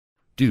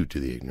Due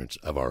to the ignorance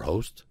of our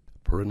host,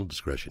 parental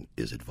discretion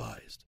is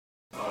advised.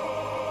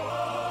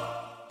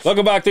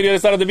 Welcome back to the other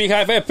side of the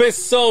Beehive,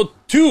 episode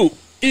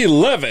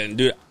 211.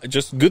 Dude,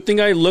 just good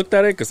thing I looked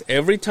at it, because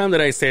every time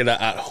that I say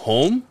that at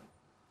home,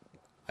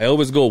 I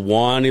always go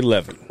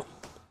 111. You know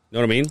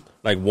what I mean?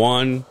 Like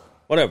one,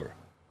 whatever.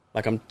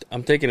 Like I'm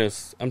taking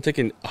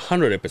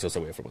 100 episodes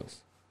away from us.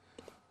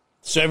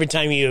 So every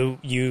time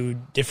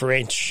you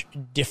differentiate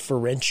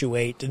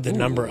the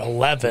number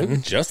 11,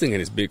 adjusting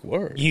it is big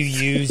word.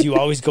 You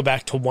always go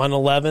back to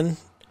 111.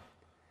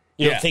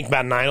 You don't think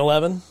about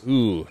 9/11?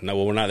 Ooh, no,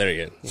 well, we're not there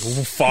yet. We're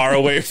far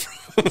away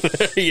from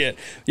there yet.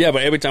 Yeah,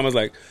 but every time I was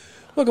like,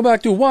 welcome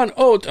back to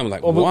 1-0. I'm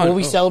like, will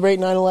we celebrate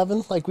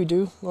 9/11 like we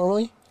do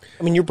normally?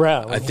 I mean, you're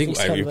brown. I think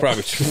we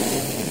probably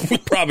should. We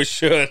probably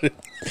should.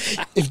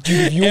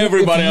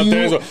 Everybody out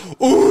there is like,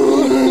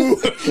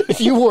 ooh.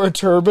 If you wore a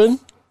turban,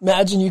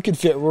 imagine you could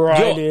fit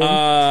right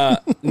in.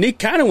 Nick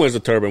Cannon wears a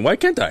turban. Why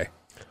can't I?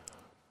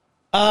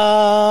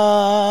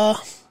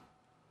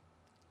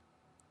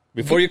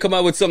 Before you come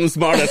out with something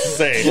smart to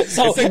say. It's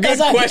a good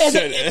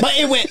question. But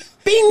it went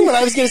bing when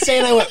I was going to say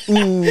it, and I went,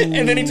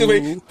 And then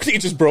he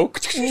just broke.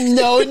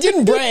 No, it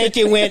didn't break.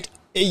 It went,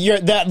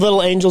 that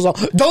little angel's all,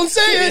 don't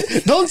say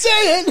it. Don't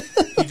say it.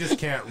 You just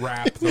can't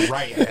wrap the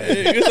right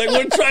head. It's like,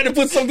 we're trying to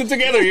put something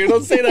together here.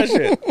 Don't say that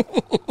shit.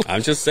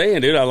 I'm just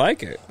saying, dude. I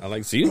like it.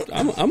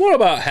 I'm all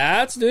about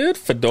hats, dude.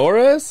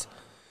 Fedoras.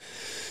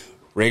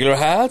 Regular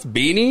hats.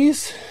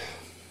 Beanies. I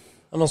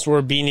almost wore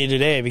a beanie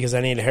today because I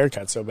need a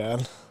haircut so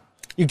bad.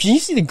 Can you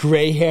see the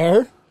gray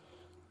hair?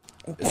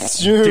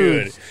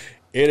 Dude,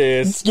 it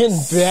is. It's getting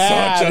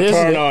bad. Such a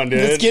turn on, dude.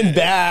 It's getting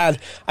bad.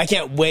 I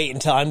can't wait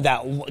until I'm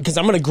that, because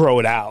I'm going to grow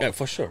it out. Yeah,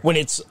 for sure. When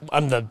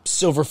I'm the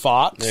silver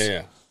fox.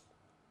 Yeah.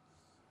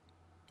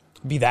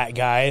 Be that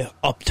guy,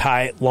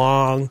 uptight,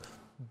 long,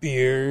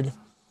 beard.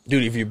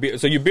 Dude,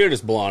 so your beard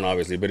is blonde,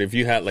 obviously, but if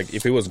you had, like,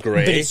 if it was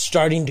gray. But it's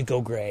starting to go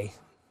gray.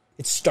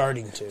 It's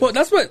starting to. Well,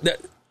 that's what,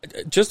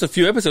 just a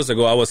few episodes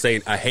ago, I was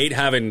saying, I hate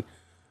having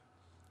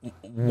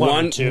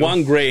one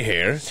gray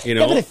hair, you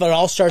know. Yeah, but if it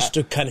all starts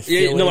to kind of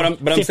feel I'm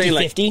saying,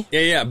 like, 50-50?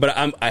 yeah,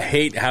 but I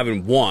hate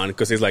having one,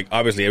 because it's like,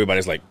 obviously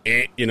everybody's like,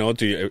 you know,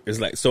 it's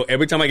like, so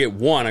every time I get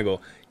one, I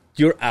go,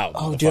 you're out.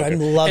 Oh, dude, I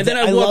love that.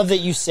 I love that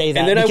you say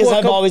that, because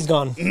I've always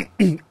gone.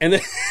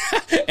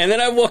 And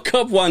then I woke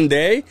up one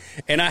day,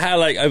 and I had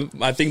like,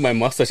 I think my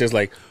mustache is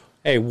like,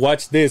 hey,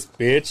 watch this,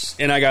 bitch.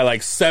 And I got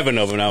like 7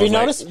 of them. And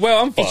I was like,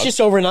 well, I'm fucked. It's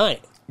just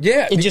overnight.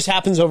 Yeah. It just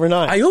happens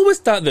overnight. I always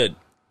thought that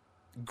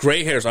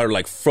gray hairs are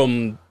like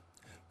from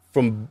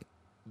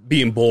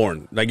being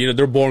born. Like, you know,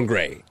 they're born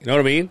gray. You know what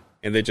I mean?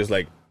 And they just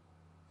like,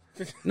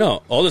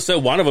 no. All of a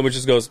sudden, one of them, it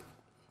just goes,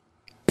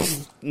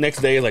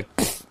 next day, like,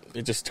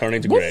 it just turned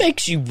into gray.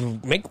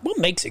 What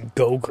makes it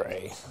go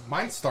gray?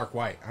 Mine's stark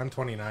white. I'm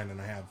 29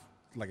 and I have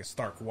like a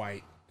stark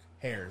white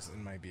hairs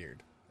in my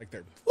beard. Like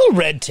they're a little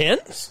red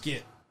tint.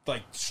 Skit,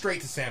 like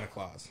straight to Santa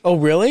Claus. Oh,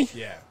 really?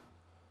 Yeah.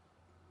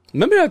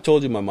 Remember I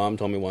told you, my mom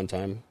told me one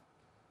time,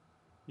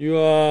 you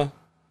have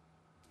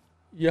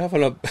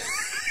a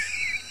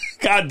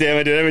God damn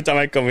it, dude. Every time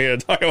I come here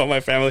to talk about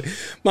my family,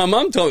 my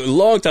mom told me, a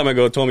long time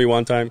ago, told me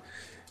one time,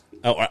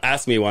 or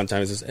asked me one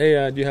time, says,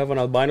 hey, do you have an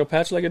albino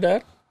patch like your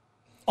dad?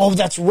 Oh,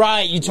 that's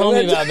right. You told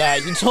me about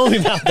that.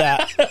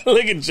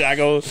 Look at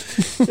Jacko.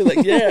 She's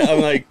like, yeah.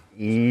 I'm like,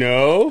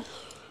 no.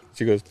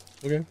 She goes,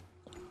 okay.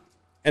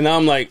 And now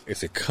I'm like,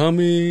 is it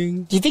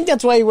coming? Do you think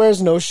that's why he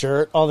wears no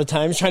shirt all the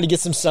time? He's trying to get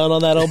some sun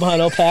on that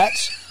albino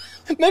patch?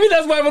 Maybe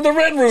that's why I'm with the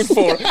red root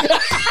for.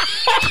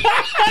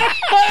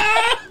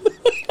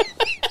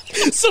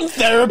 Some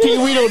therapy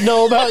we don't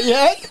know about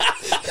yet.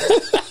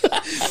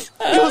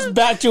 Goes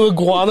back to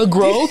iguana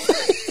growth.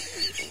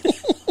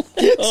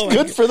 It's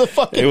good for the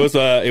fucking...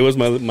 It was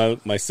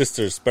my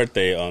sister's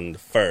birthday on the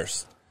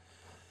 1st.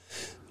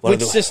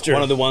 Which sister?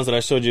 One of the ones that I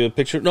showed you a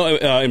picture. No,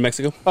 in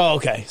Mexico. Oh,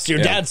 okay. So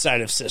your dad's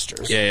side of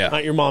sisters. Yeah.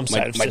 Not your mom's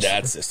side of sisters. My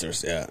dad's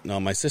sisters, yeah. No,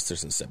 my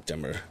sister's in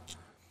September.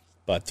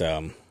 But,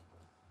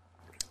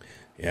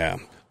 yeah.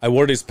 I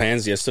wore these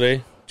pants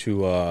yesterday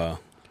to, I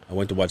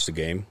went to watch the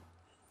game.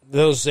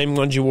 Those same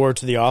ones you wore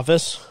to the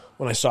office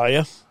when I saw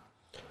you?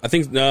 I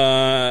think,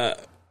 I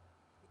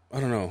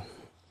don't know.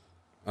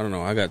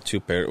 I got 2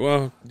 pairs.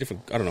 Well,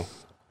 different. I don't know.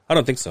 I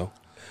don't think so.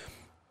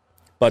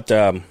 But,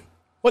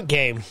 what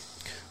game?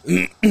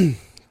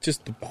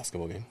 Just the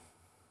basketball game.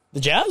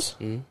 The Jazz?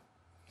 Mm-hmm.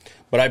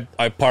 But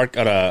I parked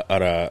in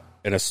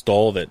a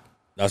stall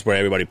that's where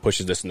everybody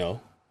pushes the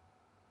snow.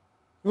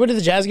 You went to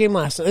the Jazz game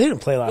last night? They didn't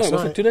play last night. It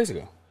was like 2 days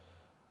ago.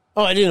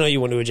 Oh, I didn't know you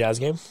went to a Jazz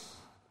game.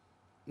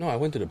 No, I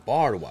went to the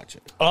bar to watch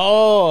it.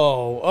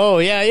 Oh,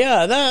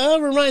 yeah.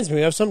 That reminds me.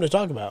 We have something to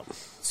talk about.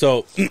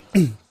 So,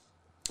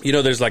 you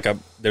know,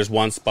 there's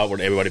one spot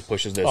where everybody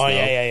pushes this. Oh,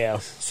 yeah.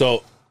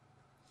 So,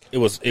 it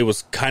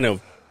was kind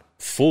of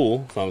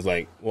full. So I was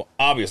like, well,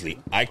 obviously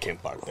I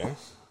can't park there.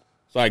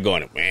 So I go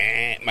in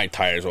and my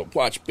tires will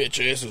watch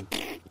bitches.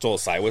 It's all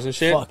sideways and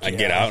shit. I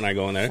get out and I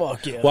go in there.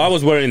 Fuck yeah. Well, I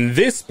was wearing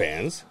this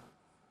pants,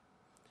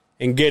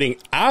 and getting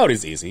out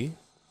is easy.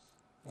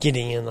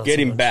 Getting in.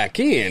 Getting back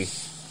in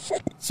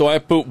So I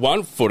put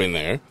one foot in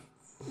there,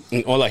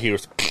 and all I hear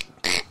is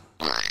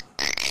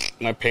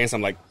my pants.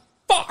 I'm like,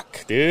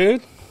 fuck,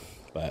 dude.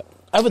 But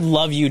I would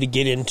love you to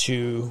get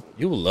into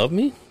you will love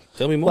me?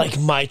 Tell me more. like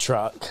my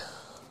truck.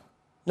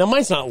 Now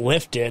mine's not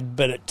lifted,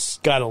 but it's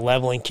got a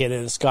leveling kit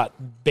and it's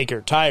got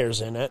bigger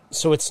tires in it,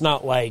 so it's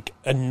not like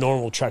a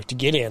normal truck to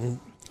get in.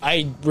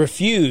 I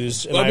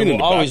refuse, and I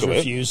will always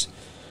refuse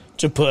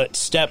to put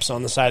steps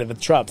on the side of a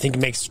truck. I think it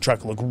makes the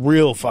truck look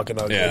real fucking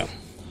ugly. Yeah.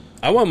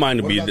 I want mine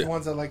to What be about the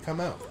ones that like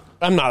come out?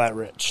 I'm not that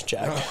rich,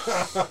 Jack.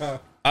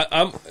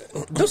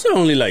 those are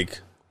only like.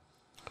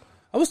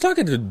 I was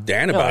talking to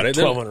Dan about it.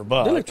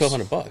 $1,200. They're like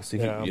 $1,200.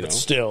 Yeah, you know. but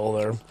still,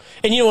 they're.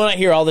 And you know what I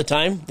hear all the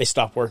time? They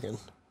stop working.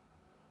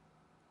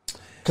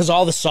 Because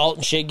all the salt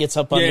and shit gets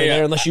up under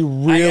there unless you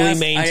really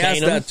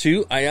maintain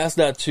them. I asked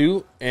that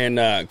too, and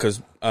because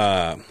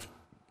a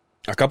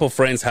couple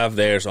friends have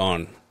theirs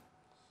on,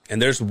 and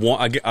there's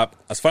one.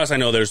 As far as I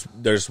know,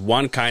 there's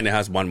one kind that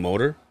has one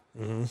motor.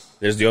 Mm-hmm.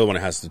 There's the other one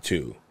that has the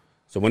two.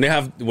 So when they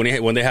have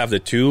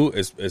the two,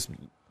 is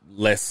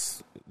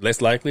less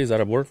likely. Is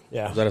that a word?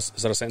 Yeah. Is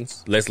that a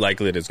sentence? Less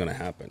likely that it's going to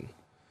happen.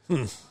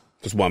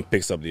 Because one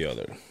picks up the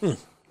other.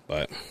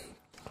 But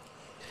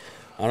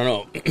I don't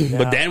know. Yeah.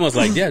 But Dan was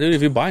like, "Yeah, dude,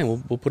 if you buy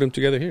them, we'll put them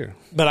together here."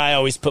 But I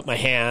always put my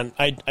hand.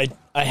 I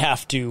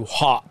have to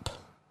hop.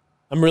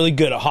 I'm really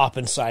good at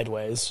hopping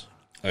sideways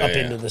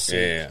into the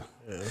seat.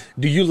 Yeah.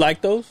 Do you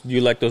like those? Do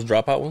you like those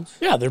dropout ones?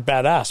 Yeah, they're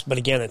badass. But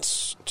again,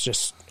 it's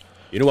just.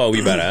 You know what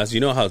we badass? You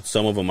know how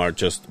some of them are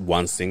just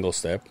one single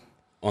step,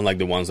 unlike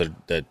the ones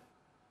that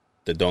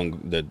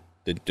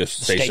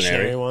just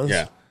stationary ones.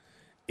 Yeah.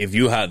 If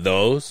you had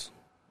those,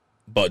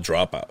 but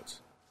dropouts,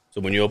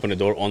 so when you open the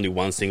door, only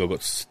one single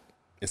goes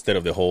instead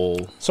of the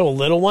whole. So a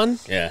little one.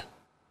 Yeah.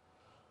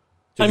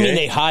 I mean,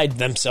 they hide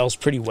themselves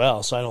pretty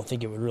well, so I don't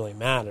think it would really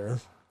matter.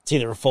 It's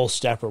either a full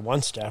step or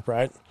one step,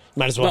 right?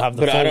 Might as well have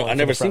the full one. I've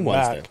never seen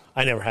one step.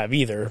 I never have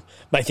either,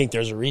 but I think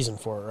there's a reason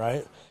for it,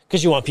 right?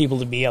 Because you want people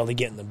to be able to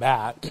get in the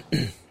back.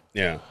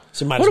 Yeah.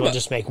 So you might as well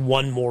just make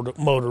one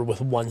motor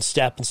with one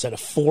step instead of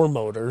four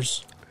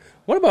motors.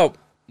 What about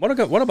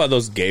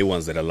those gay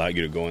ones that allow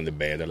you to go in the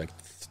bay? They're like,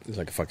 it's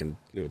like a fucking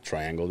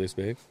triangle this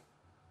big.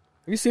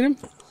 Have you seen them?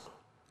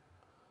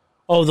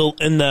 Oh,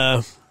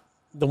 the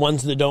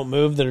ones that don't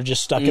move that are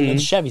just stuck in the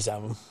Chevys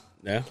have them.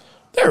 Yeah.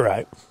 They're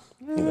right.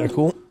 They're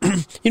cool.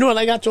 You know what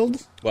I got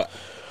told? What?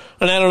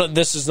 And I don't know.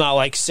 This is not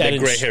like set. That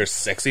gray hair is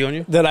sexy on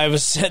you. That I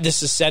was said.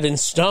 This is set in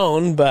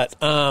stone. But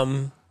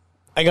I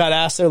got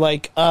asked. They're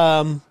like,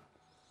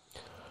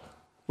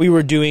 we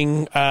were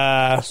doing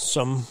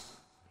some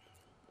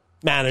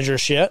manager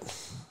shit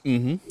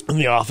in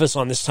the office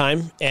on this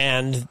time,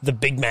 and the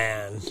big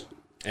man.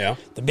 Yeah.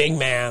 The big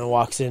man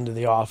walks into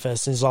the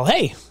office and he's all,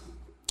 "Hey,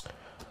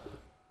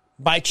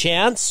 by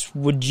chance,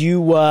 would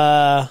you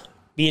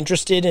be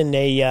interested in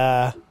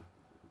a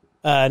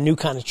new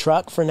kind of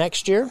truck for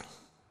next year?"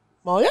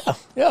 Well,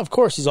 yeah, of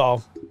course. He's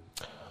all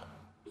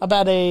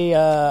about a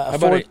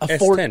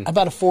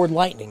Ford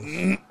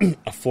Lightning.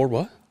 A Ford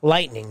what?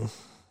 Lightning.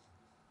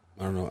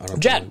 I don't know.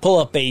 Jack, pull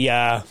up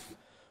a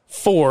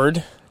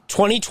Ford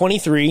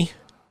 2023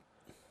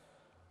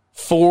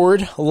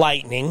 Ford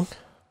Lightning.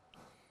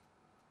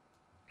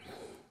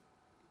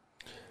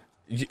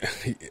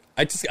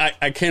 I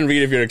can't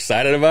read if you're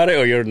excited about it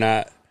or you're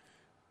not.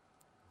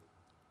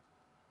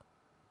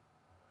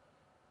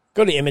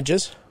 Go to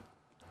images.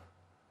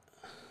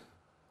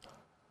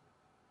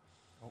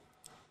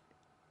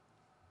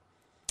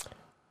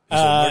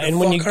 And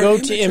when you go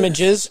to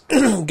images,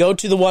 go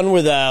to the one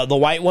where the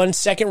white one,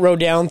 second row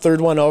down,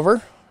 third one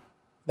over.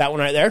 That one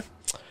right there.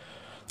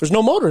 There's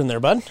no motor in there,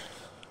 bud.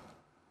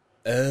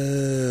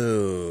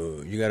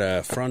 Oh, you got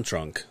a front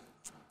trunk.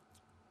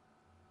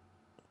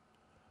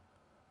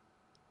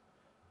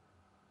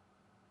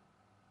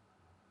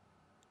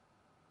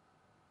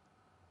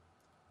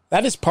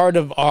 That is part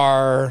of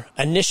our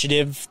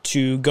initiative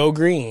to go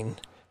green.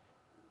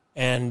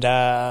 And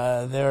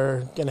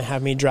they're going to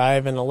have me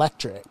drive an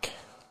electric.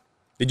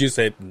 Did you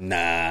say,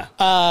 nah?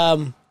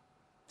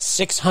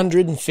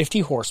 650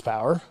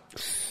 horsepower.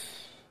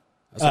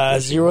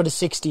 0 to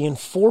 60 in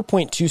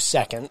 4.2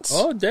 seconds.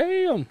 Oh,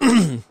 damn.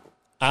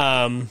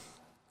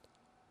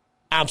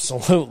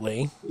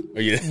 Absolutely.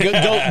 You-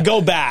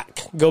 go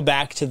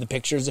back to the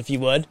pictures if you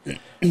would,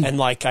 and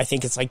like I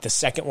think it's like the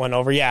second one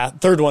over. Yeah,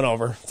 third one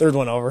over.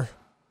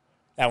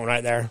 That one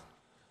right there.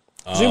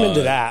 Zoom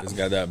into that. It's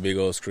got that big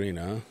old screen,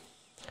 huh?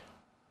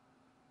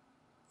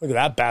 Look at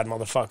that bad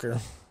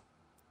motherfucker.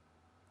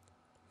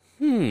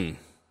 I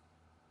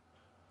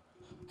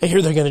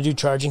hear they're going to do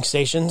charging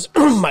stations.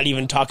 Might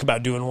even talk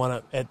about doing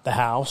one at the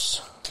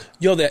house.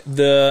 Yo,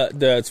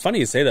 it's funny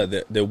you say that.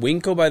 The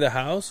Winco by the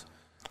house,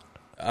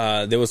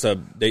 there was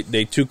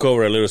they took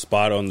over a little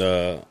spot on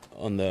the.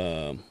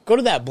 Go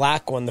to that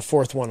black one, the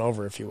fourth one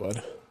over, if you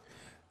would.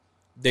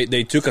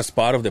 They took a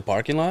spot of the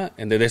parking lot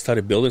and they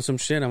started building some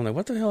shit. I'm like,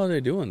 what the hell are they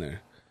doing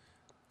there?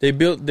 They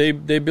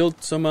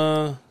built some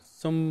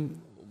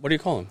what do you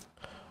call them?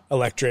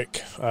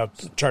 Electric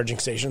charging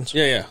stations.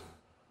 Yeah.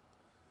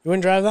 You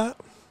wouldn't drive that?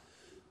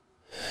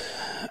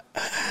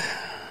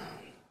 I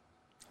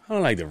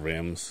don't like the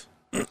rims.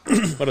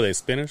 What are they,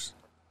 spinners?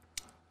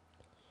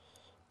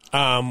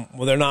 Well,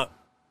 they're not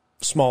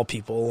small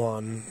people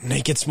on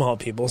Naked Small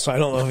People, so I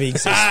don't know if he can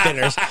say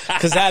spinners,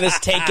 because that has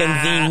taken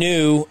the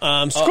new...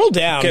 scroll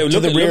down to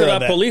the rear look at of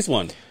that it. police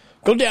one.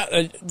 Go down...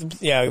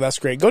 yeah, that's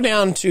great. Go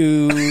down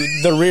to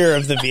the rear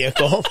of the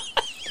vehicle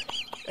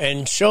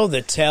and show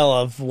the tail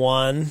of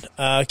one.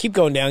 Keep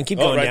going down, keep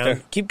going right down,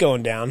 there. keep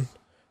going down.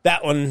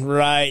 That one,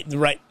 right.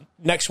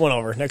 Next one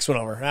over.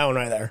 That one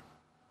right there.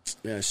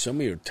 Yeah, show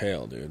me your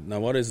tail, dude. Now,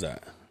 what is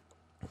that?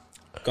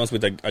 Comes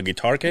with a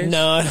guitar case?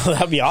 No,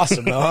 that'd be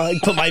awesome, though. I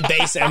put my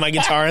bass and my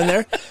guitar in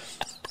there.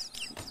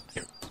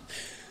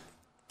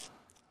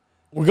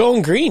 We're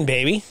going green,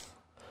 baby.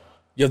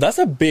 Yo, that's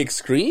a big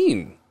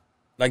screen.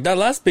 Like that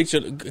last picture.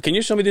 Can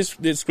you show me this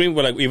screen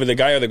with like either the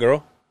guy or the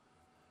girl?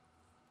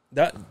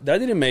 That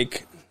didn't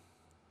make...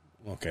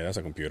 Okay, that's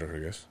a computer, I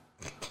guess.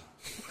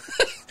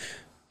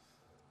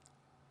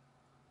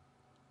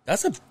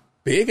 That's a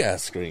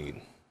big-ass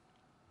screen.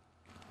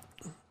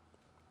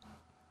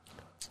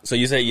 So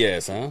you say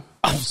yes, huh?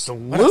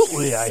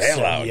 Absolutely, I said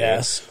sellout,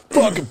 yes.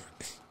 Fucking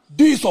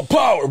diesel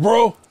power,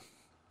 bro.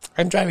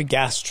 I'm driving a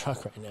gas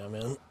truck right now,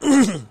 man.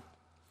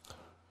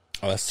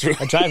 Oh, that's true.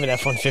 I drive an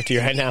F-150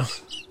 right now,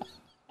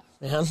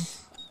 man.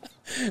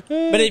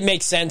 But it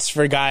makes sense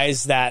for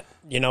guys that,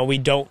 we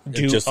don't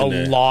do Just a in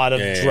the- lot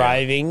of yeah.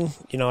 driving.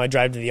 I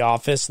drive to the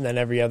office, and then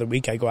every other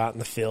week I go out in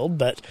the field.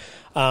 But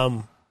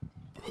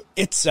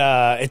it's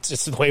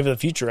the wave of the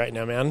future right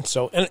now, man.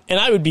 So, and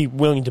I would be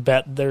willing to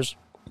bet there's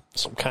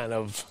some kind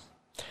of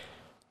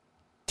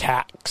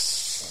tax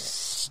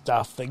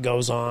stuff that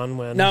goes on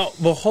when... Now,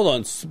 well, hold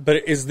on.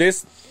 But is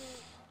this...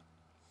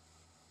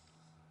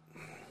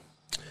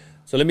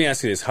 So let me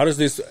ask you this. How does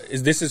this...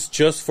 Is this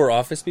just for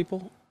office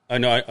people? I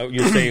know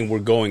you're saying we're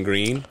going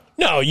green.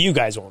 No, you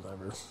guys won't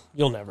ever.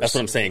 You'll never. That's what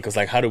I'm see saying. Because,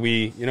 like, how do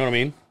we... You know what I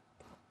mean?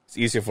 It's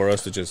easier for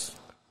us to just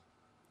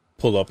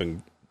pull up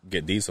and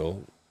get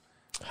diesel.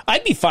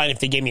 I'd be fine if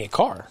they gave me a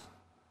car.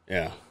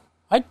 Yeah.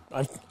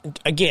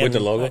 Again... With the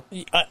logo?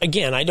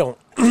 Again, I don't...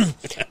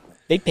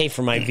 They pay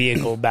for my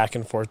vehicle back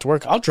and forth to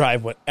work. I'll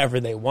drive whatever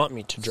they want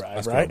me to drive,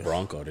 That's right? a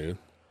Bronco, dude.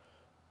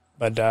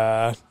 But,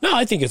 no,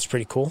 I think it's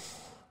pretty cool.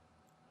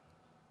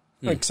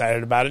 I'm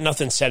excited about it.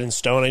 Nothing's set in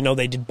stone. I know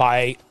they did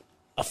buy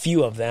a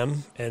few of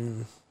them,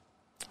 and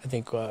I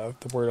think the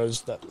word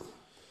is that...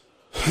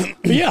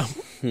 But yeah,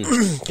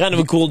 kind of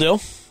a cool deal.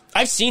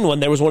 I've seen one.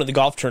 There was one at the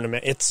golf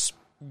tournament. It's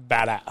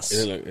badass.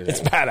 It's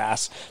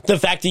badass. The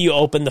fact that you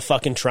open the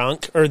fucking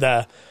trunk, or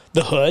the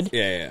hood,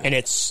 Yeah. and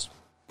it's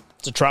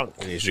a trunk.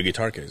 And there's your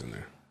guitar case in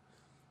there.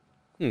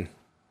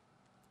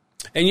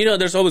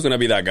 And, there's always going to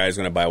be that guy who's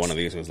going to buy one of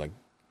these who's like,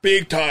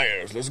 big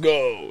tires, let's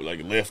go.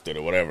 Like, lift it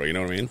or whatever, you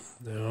know what I mean?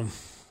 Yeah.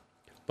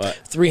 But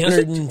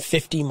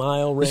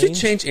 350-mile range. does it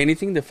change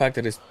anything, the fact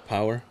that it's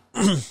power?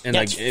 And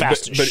That's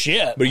fast as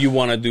shit. But you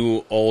want to do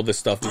all the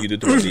stuff that you do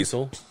to a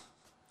diesel?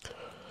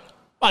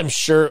 I'm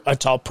sure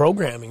it's all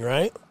programming,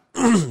 right?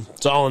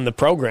 It's all in the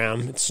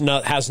program.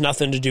 Has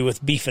nothing to do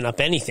with beefing up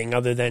anything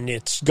other than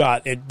it's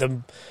got it.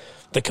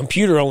 The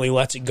computer only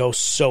lets it go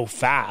so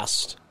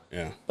fast.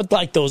 Yeah. But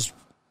like those,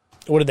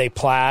 what are they,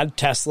 Plaid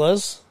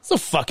Teslas? It's a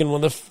fucking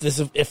one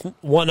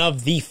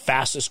of the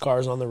fastest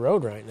cars on the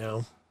road right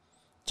now.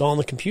 It's all on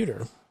the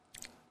computer.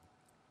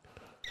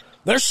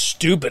 They're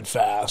stupid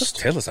fast.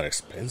 Teslas are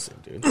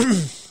expensive, dude.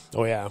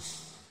 Oh yeah.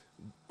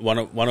 One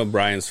of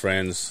Brian's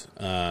friends,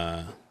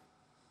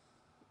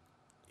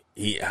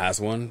 he has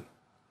one,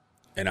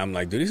 and I'm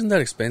like, dude, isn't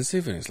that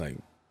expensive? And he's like,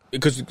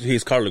 because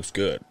his car looks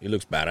good, he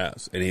looks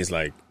badass, and he's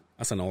like,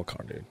 that's an old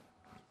car, dude.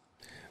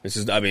 It's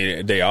just, I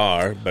mean, they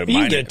are, but You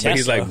can mine. get a But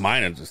he's Tesla. like,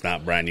 mine is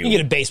not brand new. You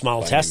get a base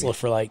model Brand Tesla new.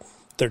 for like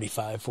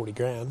 35, 40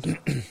 grand.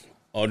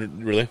 Oh,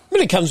 really? But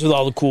it comes with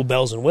all the cool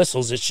bells and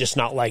whistles. It's just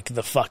not like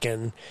the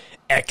fucking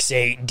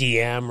X8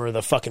 DM or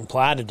the fucking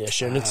Plaid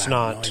edition. It's I have no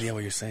not. idea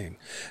what you're saying.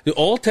 Do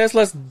all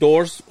Tesla's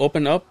doors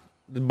open up?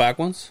 The back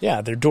ones?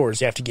 Yeah, they're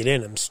doors. You have to get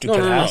in them. Stupid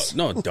No, ass.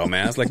 no,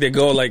 dumbass. Like they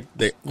go like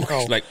they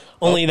Oh, like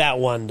only that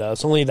one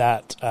does. Only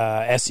that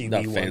SUV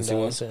That one fancy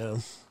does. Yeah.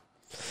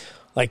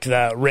 Like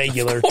the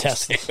regular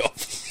Tesla.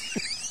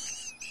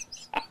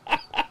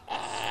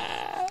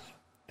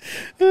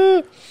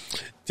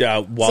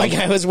 Yeah, It's like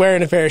I was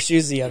wearing a pair of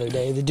shoes the other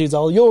day. The dude's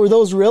all, "Yo, are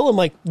those real?" I'm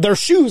like, "They're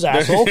shoes,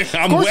 asshole."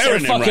 I'm of course wearing they're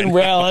them fucking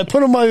right real. I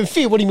put them on my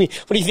feet. What do you mean?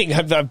 What do you think?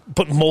 I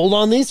put mold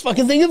on these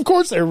fucking things? Of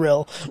course they're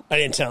real. I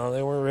didn't tell them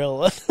they were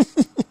real. Is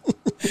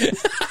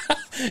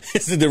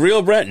it the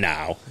real brand?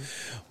 Now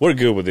we're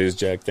good with this,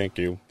 Jack. Thank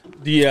you.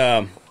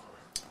 The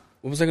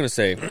what was I gonna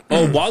say?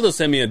 Oh, Waldo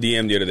sent me a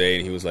DM the other day,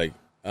 and he was like,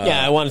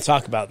 Yeah, I want to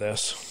talk about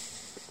this.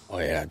 "Oh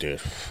yeah, dude."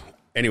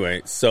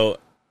 Anyway, so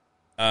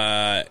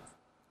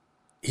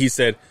he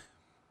said,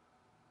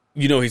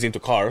 he's into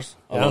cars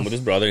along with his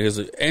brother. He was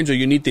like, "Angel,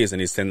 you need this,"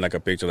 and he sent like a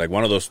picture, like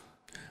one of those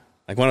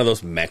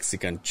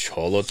Mexican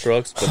cholo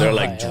trucks, but they're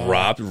like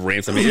dropped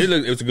rims. I mean,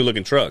 it was a good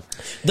looking truck.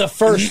 The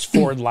first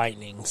Ford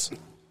Lightnings.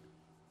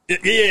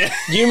 Yeah.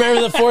 Do you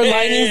remember the Ford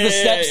Lightnings, the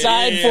step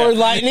side Ford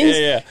Lightnings?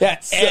 Yeah.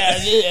 And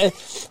as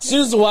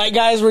soon as the white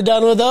guys were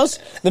done with those,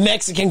 the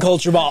Mexican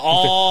culture bought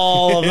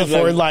all of the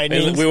Ford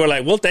Lightnings. We were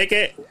like, we'll take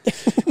it.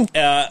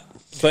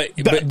 But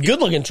good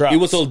looking trucks. it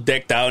was all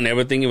decked out and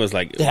everything. It was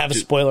like, Did it have a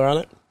spoiler on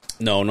it?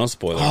 no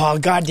spoiler. Oh,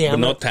 goddamn! But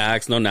no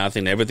tax, no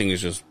nothing. Everything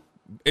is just.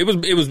 It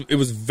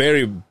was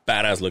very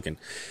badass looking.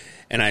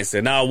 And I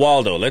said, now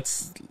Waldo,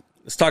 let's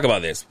talk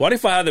about this. What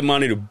if I had the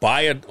money to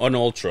buy an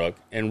old truck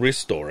and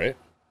restore it?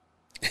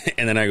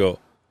 And then I go,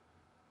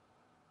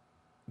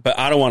 but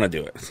I don't want to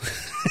do it.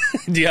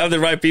 Do you have the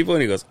right people?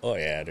 And he goes, oh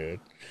yeah,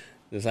 dude.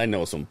 Because I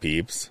know some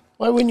peeps.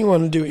 Why wouldn't you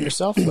want to do it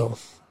yourself though?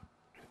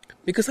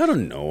 Because I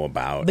don't know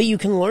about. But you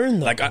can learn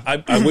though. Like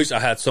I wish I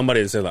had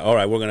somebody that said, like, all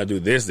right, we're gonna do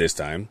this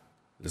time.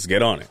 Let's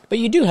get on it. But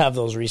you do have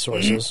those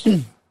resources.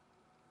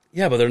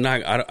 Yeah, but they're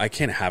not. I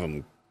can't have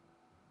them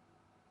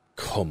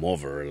come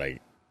over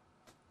like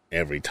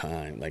every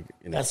time. Like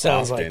that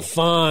sounds like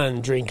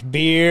fun. Drink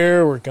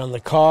beer, work on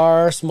the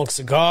car, smoke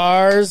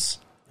cigars,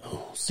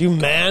 do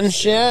man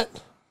shit.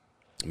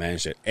 Man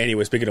shit.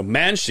 Anyway, speaking of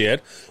man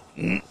shit,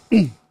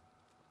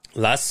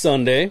 last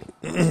Sunday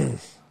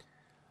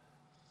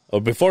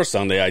or before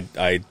Sunday,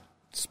 I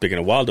speaking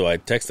of Waldo, I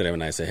texted him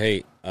and I said,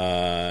 "Hey,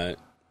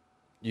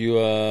 you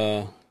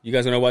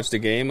guys gonna watch the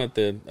game at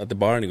the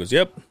bar?" And he goes,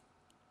 "Yep."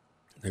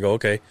 I go,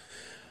 "Okay."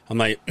 I'm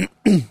like,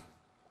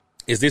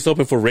 "Is this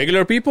open for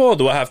regular people, or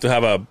do I have to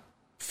have a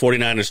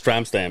 49ers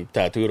tramp stamp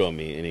tattooed on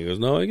me?" And he goes,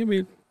 "No, it can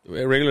be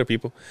regular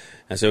people."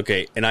 I said,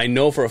 "Okay." And I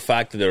know for a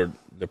fact that they're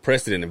the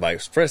president and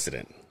vice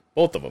president,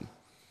 both of them.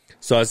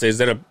 So I say, "Is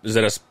that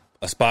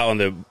a spot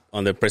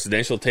on the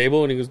presidential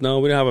table?" And he goes, "No,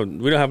 we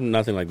don't have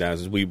nothing like that.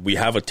 We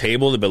have a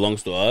table that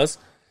belongs to us,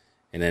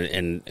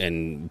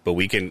 but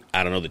we can,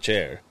 I don't know, the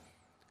chair."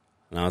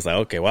 And I was like,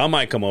 "Okay, well, I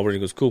might come over." And he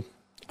goes, "Cool."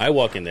 I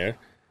walk in there.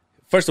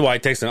 First of all, I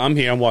text him, "I'm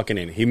here, I'm walking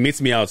in." He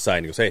meets me outside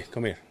and he goes, "Hey,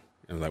 come here."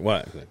 And I was like,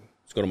 "What?" He's like,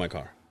 "Let's go to my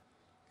car."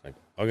 I'm like,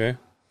 "Okay."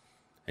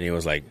 And he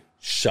was like,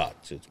 "Shot."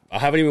 I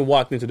haven't even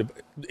walked into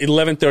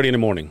 11:30 in the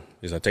morning.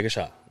 He's like, "Take a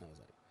shot." And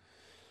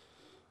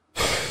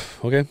I was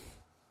like, "Okay."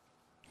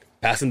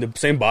 Passing the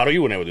same bottle,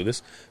 you would never do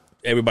this.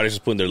 Everybody's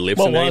just putting their lips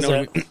in there.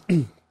 What was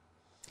it?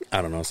 I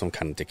don't know, some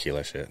kind of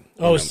tequila shit.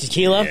 Oh, it's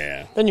tequila?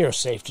 Yeah. Then you're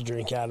safe to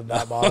drink out of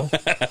that bottle.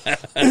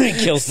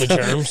 It kills the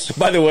germs.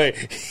 By the way,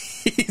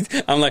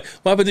 I'm like,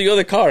 what happened to the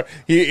other car?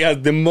 He has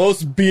the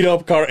most beat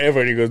up car ever.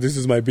 And he goes, "This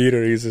is my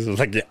beater." He's just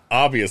like, "Yeah,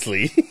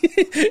 obviously."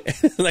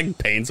 Like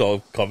paint's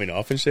all coming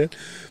off and shit.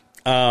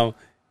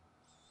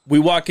 We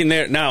walk in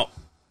there. Now,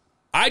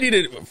 I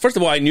didn't, first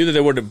of all, I knew that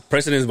there were the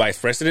president and vice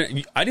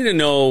president. I didn't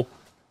know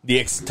the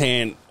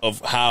extent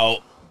of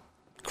how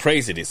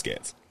crazy this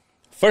gets.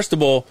 First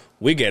of all,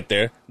 we get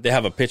there, they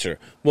have a pitcher.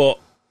 Well,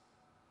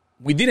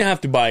 we didn't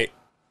have to buy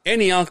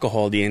any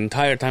alcohol the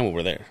entire time we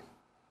were there.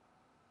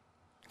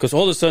 Because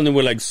all of a sudden,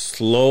 we're like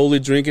slowly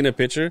drinking a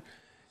pitcher,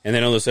 and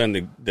then all of a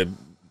sudden, the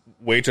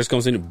waitress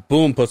comes in and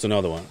boom, puts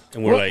another one.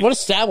 And we're like, what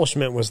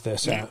establishment was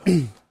this at?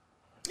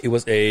 It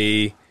was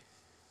a,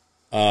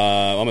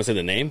 I'm going to say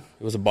the name.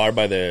 It was a bar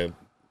by the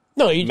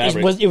No, it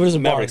was a bar,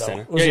 Maverick though.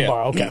 Center. It was a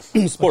bar, okay.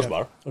 Sports Okay.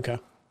 bar. Okay.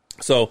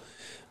 So,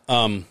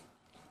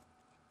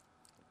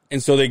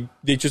 and so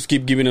they just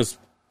keep giving us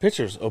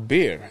pictures of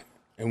beer,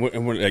 and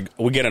we're like,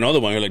 we get another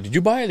one. We're like, "Did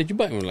you buy it? Did you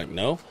buy it?" And we're like,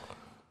 "No."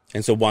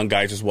 And so one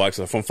guy just walks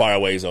up from far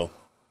away, so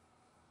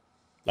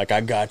like, "I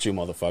got you,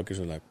 motherfuckers."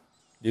 We're like,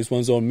 "This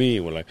one's on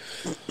me." We're like,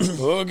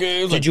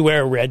 "Okay." Did you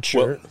wear a red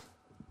shirt?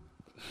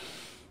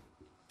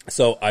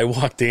 So I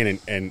walked in,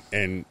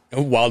 and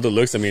Waldo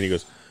looks at me and he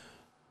goes,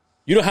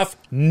 "You don't have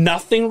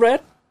nothing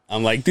red?"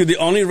 I'm like, "Dude, the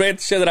only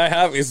red shit that I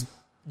have is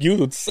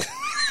Utes."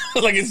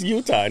 Like, it's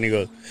Utah. And he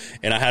goes,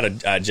 and I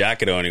had a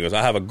jacket on. He goes,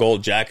 "I have a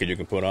gold jacket you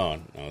can put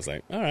on." I was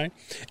like, all right.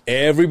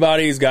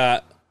 Everybody's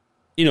got,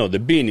 the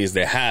beanies,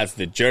 the hats,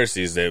 the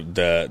jerseys,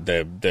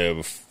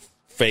 the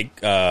fake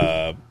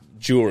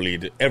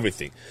jewelry,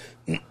 everything.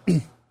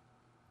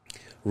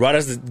 Right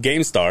as the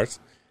game starts,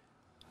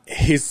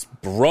 his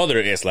brother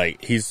is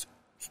like, he's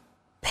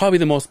probably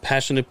the most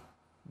passionate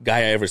guy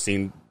I ever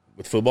seen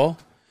with football.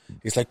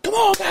 He's like, "Come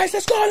on, guys,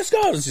 let's go.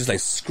 It's just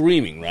like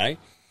screaming, right?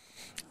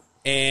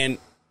 And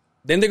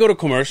then they go to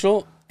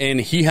commercial,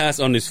 and he has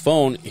on his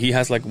phone, he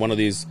has like one of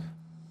these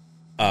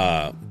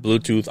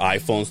Bluetooth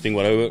iPhones thing,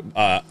 whatever,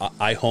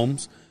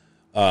 iHomes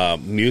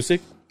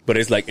music, but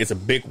it's a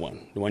big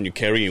one, the one you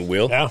carry in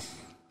wheel. Yeah.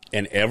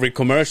 And every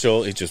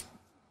commercial, it just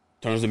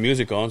turns the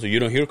music on, so you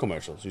don't hear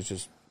commercials. It's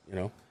just,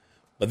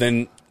 But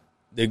then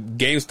the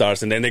game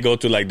starts, and then they go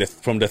to like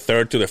from the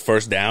third to the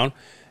first down,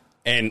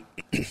 and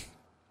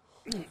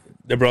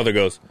the brother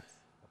goes,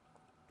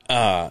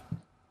 "Niner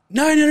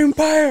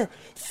Empire,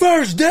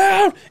 first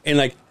down," and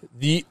like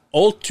the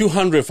old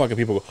 200 fucking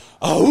people go,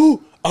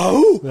 "Oh,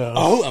 oh, Yeah.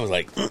 oh!" I was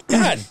like,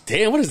 "God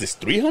damn, what is this,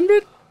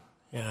 300?"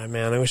 Yeah,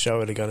 man, I wish I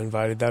would have got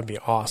invited. That'd be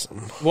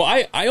awesome. Well,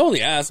 I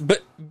only asked,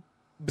 but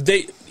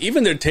they,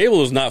 even their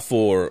table is not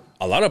for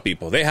a lot of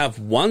people. They have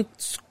one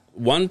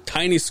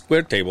tiny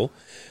square table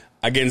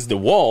against the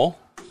wall,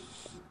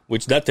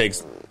 which that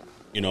takes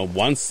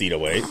one seat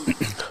away,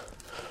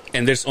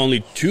 and there's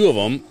only two of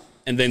them,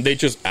 and then they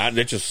just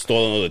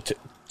stole another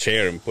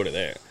chair and put it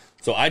there.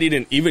 So I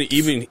didn't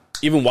even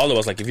Waldo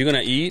was like, if you're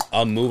gonna eat,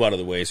 I'll move out of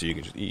the way so you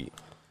can just eat.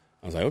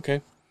 I was like,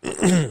 okay.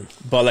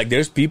 But like,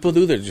 there's people,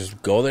 dude, that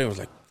just go there and was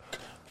like,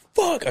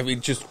 fuck. I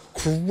mean, just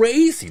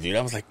crazy, dude.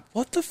 I was like,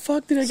 what the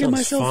fuck did I get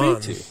myself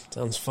into?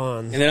 Sounds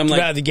fun. And then I'm like,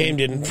 glad the game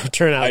didn't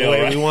turn out the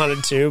way we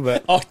wanted to,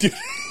 but oh, dude.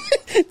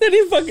 Then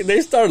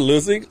they started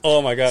losing.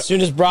 Oh my god! As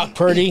soon as Brock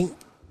Purdy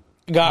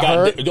got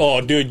hurt,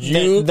 dude,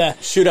 you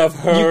should have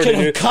heard. You could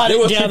have cut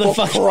it down the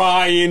fucking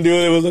crying,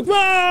 dude. It was like,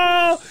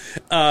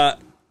 wow.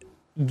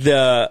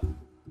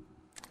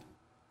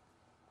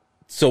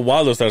 So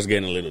Waldo starts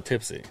getting a little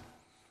tipsy,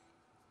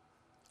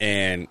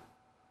 and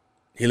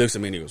he looks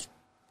at me and he goes,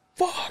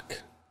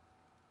 "Fuck,"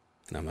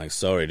 and I'm like,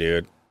 "Sorry,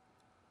 dude."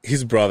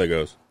 His brother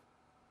goes,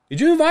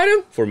 "Did you invite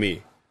him for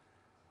me?"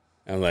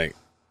 I'm like.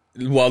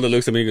 Waldo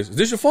looks at me and goes, "Is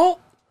this your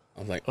fault?"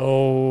 I'm like,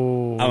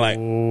 "Oh." I'm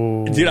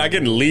like, "Dude, I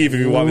can leave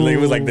if you want me to leave."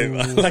 It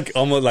was like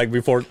almost like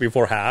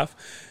before half.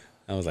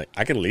 I was like,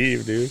 "I can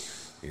leave, dude."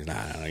 He's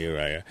nah, you're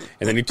right.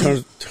 And then he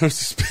turns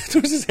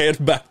his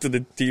head back to the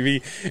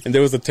TV, and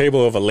there was a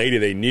table of a lady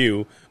they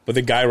knew, but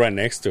the guy right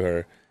next to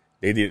her,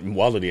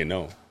 Waldo didn't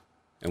know.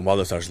 And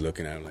Waldo starts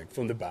looking at him like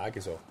from the back.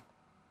 He's all,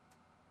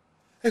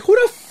 "Hey, who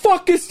the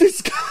fuck is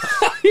this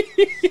guy?"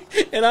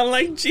 And I'm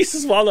like,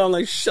 Jesus, Waldo. I'm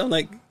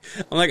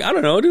like, I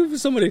don't know, dude.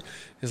 Somebody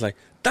is like,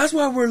 "That's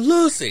why we're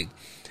losing."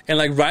 And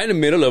like right in the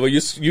middle of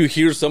it, you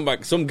hear some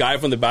guy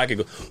from the back and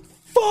go,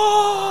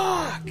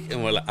 "Fuck!"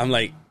 And I'm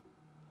like,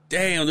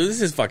 damn, dude,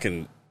 this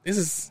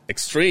is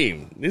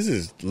extreme. This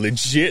is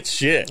legit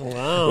shit.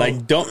 Wow.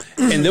 Like, don't.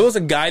 And there was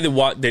a guy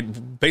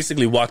that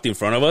basically walked in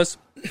front of us.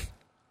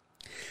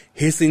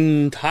 His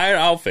entire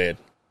outfit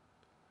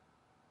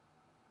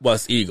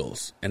was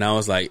Eagles. And I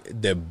was like,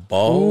 the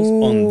balls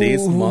on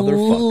this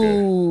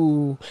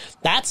motherfucker.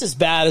 That's as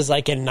bad as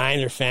like a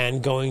Niner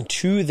fan going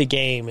to the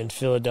game in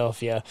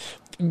Philadelphia.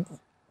 I'm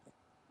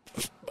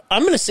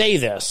going to say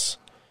this.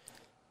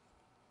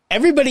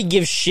 Everybody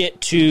gives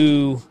shit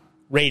to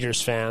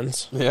Raiders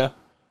fans. Yeah.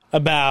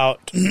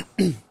 About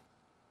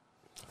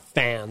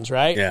fans,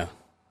 right? Yeah.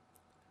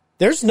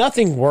 There's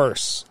nothing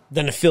worse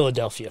than a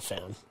Philadelphia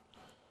fan.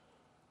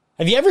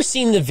 Have you ever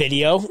seen the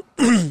video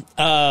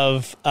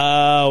of,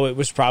 it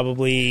was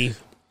probably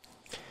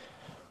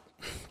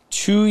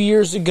 2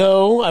 years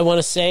ago, I want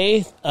to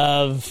say,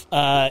 of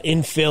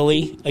in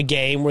Philly, a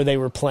game where they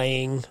were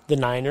playing the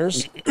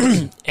Niners,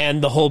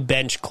 and the whole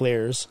bench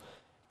clears,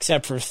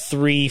 except for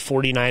 3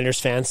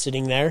 49ers fans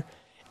sitting there,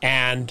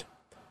 and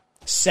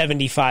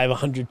 75,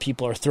 100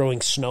 people are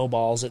throwing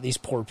snowballs at these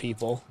poor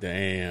people.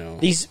 Damn.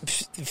 These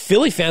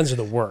Philly fans are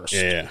the worst.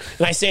 Yeah.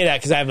 And I say that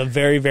because I have a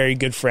very, very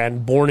good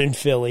friend born in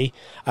Philly.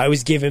 I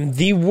always give him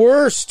the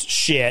worst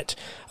shit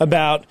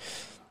about,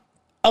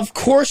 of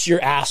course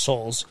you're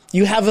assholes.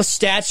 You have a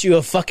statue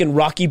of fucking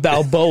Rocky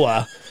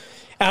Balboa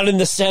out in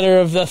the center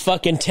of the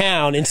fucking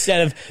town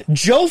instead of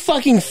Joe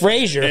fucking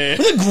Frazier, one of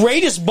the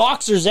greatest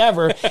boxers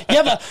ever. You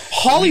have a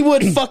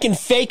Hollywood fucking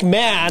fake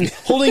man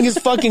holding his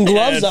fucking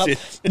gloves up.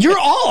 You're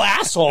all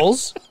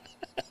assholes.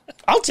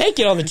 I'll take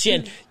it on the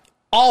chin.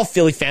 All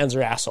Philly fans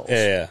are assholes.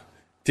 Yeah.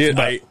 Dude,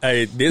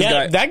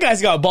 that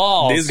guy's got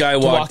balls. This guy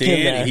walked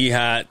in, he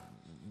had,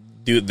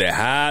 dude, the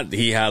hat,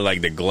 he had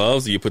like the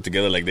gloves that you put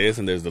together like this,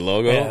 and there's the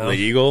logo, the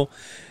eagle.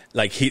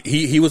 Like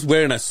he was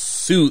wearing a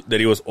suit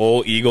that it was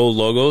all Eagle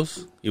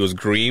logos. He was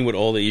green with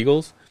all the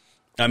Eagles.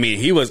 I mean,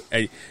 he was,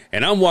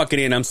 and I'm walking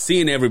in, I'm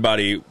seeing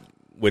everybody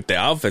with the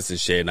outfits and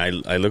shit, and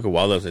I look at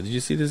Waldo and said, "Did you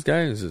see this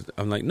guy?" He says,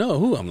 I'm like, "No,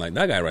 who?" I'm like,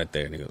 "That guy right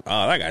there." And he goes,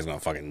 "Oh, that guy's gonna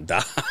fucking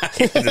die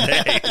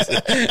today."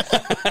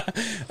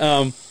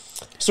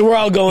 So we're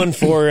all going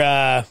for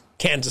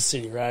Kansas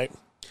City, right?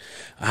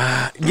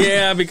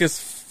 Yeah, because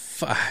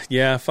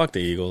fuck the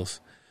Eagles.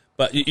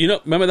 But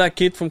remember that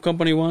kid from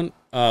Company One,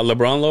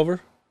 LeBron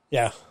Lover?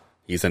 Yeah.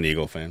 He's an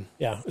Eagle fan.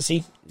 Yeah. Is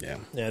he? Yeah.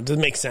 Yeah, it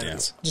doesn't make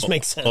sense. Yeah. Just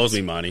makes sense. Owes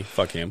me money.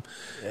 Fuck him.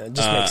 Yeah, it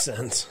just makes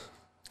sense.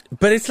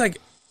 But it's like,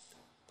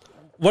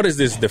 what is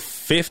this, the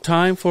 5th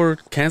time for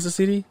Kansas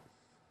City?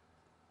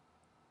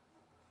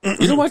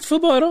 You don't watch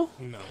football at all?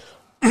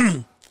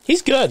 No.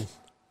 He's good.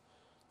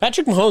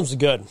 Patrick Mahomes is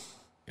good.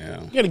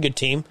 Yeah. You got a good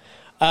team.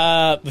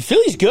 But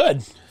Philly's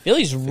good.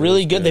 Philly's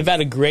really good. They've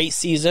had a great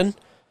season.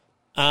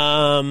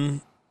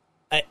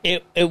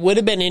 It would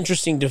have been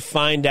interesting to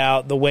find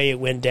out the way it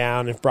went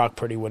down if Brock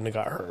Purdy wouldn't have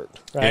got hurt,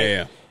 right?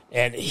 Yeah.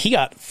 And he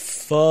got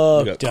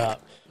fucked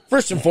up.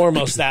 First and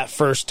foremost, that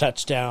first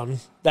touchdown,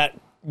 that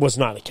was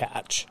not a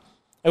catch.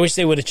 I wish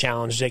they would have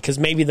challenged it because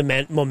maybe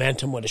the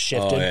momentum would have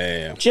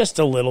shifted just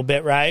a little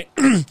bit, right?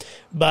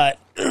 But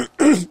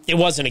it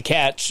wasn't a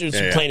catch. It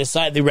was plain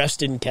aside. The refs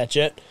didn't catch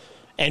it.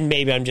 And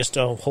maybe I'm just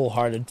a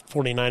wholehearted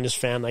 49ers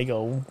fan. I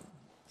go,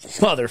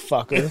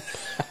 motherfucker,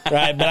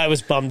 right? But I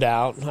was bummed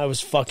out. I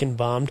was fucking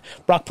bummed.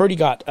 Brock Purdy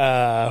got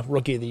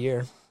Rookie of the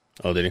Year.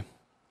 Oh, did he?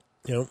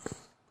 Yep.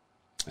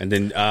 And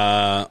then,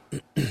 so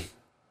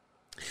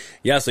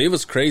it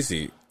was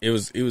crazy. It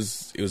was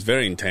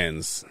very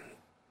intense.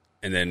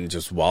 And then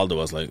just Waldo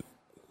was like,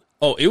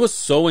 Oh, it was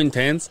so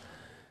intense.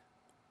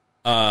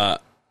 There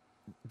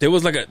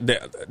was like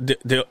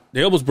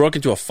they almost broke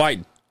into a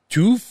fight.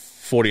 2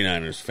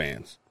 49ers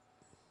fans.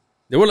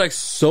 They were like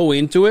so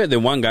into it.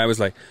 Then one guy was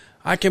like,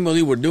 I can't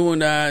believe we're doing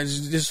that.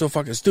 This is so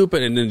fucking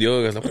stupid. And then the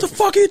other guy's like, what the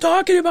fuck are you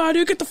talking about,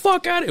 dude? Get the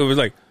fuck out of here. It was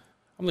like,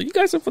 I'm like, you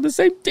guys are for the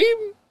same team?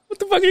 What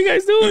the fuck are you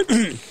guys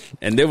doing?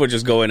 And they were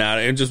just going at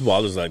it. And just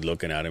Waldo's like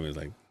looking at him. He was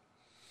like,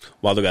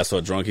 Waldo got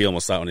so drunk he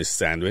almost sat on his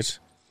sandwich.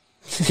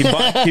 He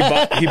bought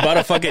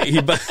a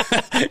fucking,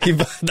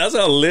 that's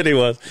how lit he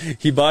was.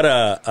 He bought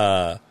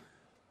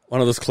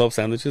one of those club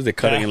sandwiches. They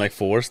cut it in like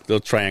fours,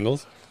 those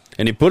triangles.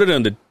 And he put it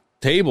on the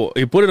table.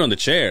 He put it on the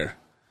chair.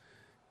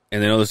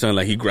 And then all of a sudden,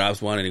 like, he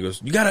grabs one and he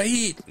goes, you gotta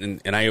eat.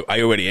 And I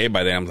already ate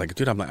by then. I'm like,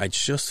 dude, I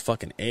just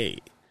fucking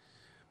ate.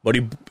 But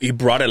he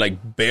brought it,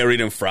 like, buried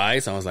in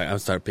fries. I was like, I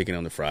started picking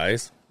on the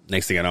fries.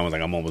 Next thing I know, I was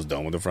like, I'm almost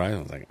done with the fries. I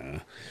was like,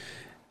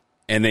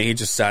 And then he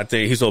just sat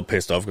there. He's all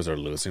pissed off because they're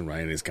losing, right?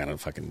 And he's kind of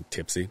fucking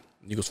tipsy.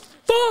 He goes,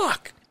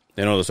 fuck!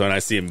 Then all of a sudden, I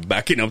see him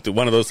backing up to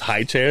one of those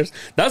high chairs.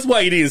 That's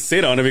why he didn't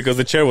sit on it, because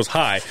the chair was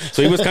high.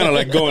 So he was kind of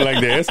like going like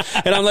this.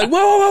 And I'm like,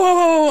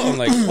 whoa. I'm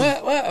like,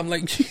 what? I'm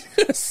like, you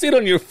gotta sit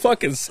on your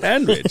fucking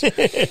sandwich.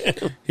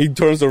 He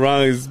turns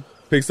around, he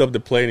picks up the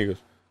plate, and he goes,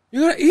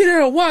 you gonna eat it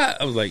or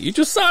what? I was like, you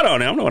just sat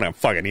on it. I'm not gonna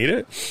fucking eat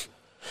it.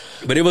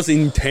 But it was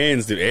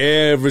intense, dude.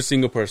 Every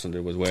single person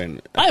there was wearing.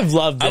 I've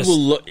loved this.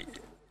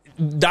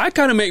 That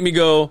kind of make me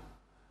go,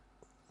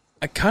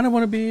 I kind of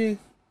want to be.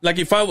 Like,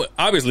 if I would,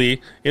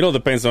 obviously, it all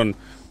depends on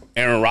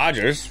Aaron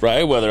Rodgers,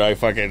 right? Whether I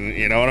fucking,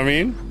 you know what I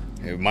mean?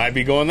 It might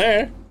be going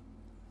there.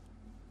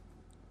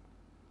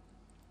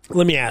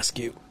 Let me ask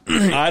you.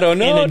 I don't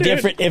know,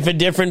 if a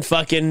different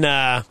fucking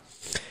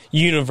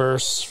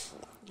universe,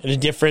 in a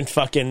different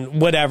fucking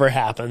whatever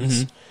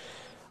happens,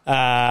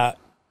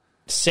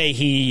 say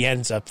he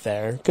ends up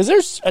there. Because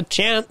there's a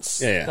chance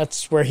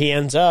that's where he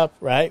ends up,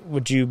 right?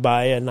 Would you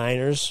buy a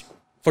Niners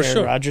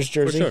Aaron Rodgers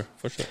jersey?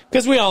 For sure.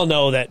 Because we all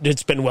know that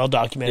it's been well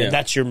documented. Yeah.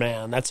 That's your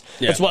man. That's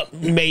what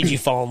made you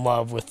fall in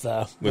love with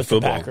the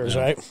Packers,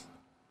 right?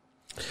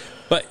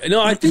 But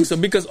no, I think so,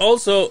 because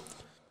also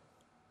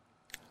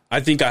I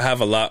think I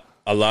have a lot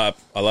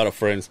of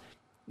friends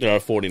that are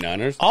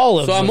 49ers.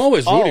 So I'm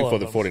always rooting for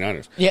the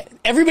 49ers. Yeah,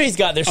 everybody's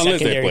got their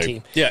secondary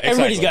team. Yeah, exactly.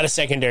 Everybody's got a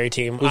secondary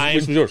team. Which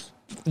is yours?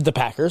 The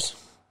Packers.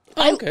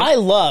 Oh,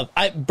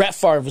 okay. Brett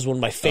Favre was one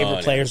of my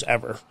favorite players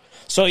ever.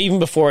 So even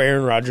before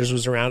Aaron Rodgers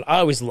was around, I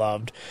always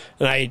loved.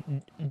 And I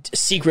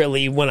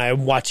secretly, when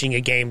I'm watching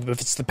a game,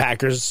 if it's the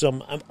Packers,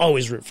 I'm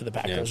always root for the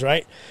Packers,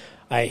 right?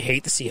 I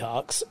hate the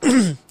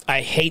Seahawks.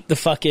 I hate the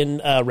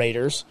fucking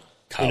Raiders.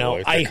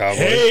 Cowboys, I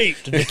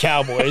hate the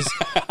Cowboys.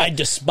 I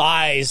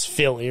despise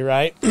Philly,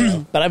 right?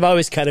 But I've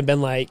always kind of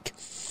been like,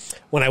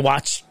 when I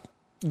watch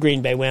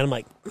Green Bay win, I'm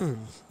like,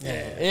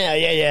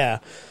 yeah.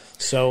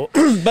 So,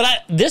 but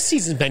this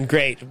season's been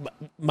great.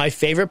 My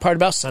favorite part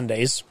about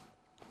Sundays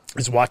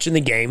is watching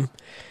the game,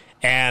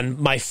 and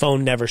my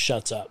phone never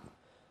shuts up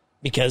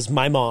because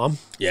my mom,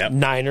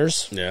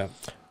 Niners,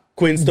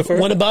 Quinn's the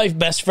first. one of my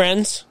best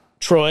friends,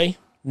 Troy,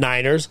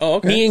 Niners. Oh,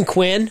 okay. Me and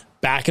Quinn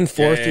back and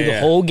forth through the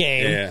whole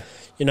game. Yeah.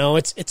 You know,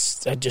 I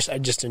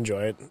just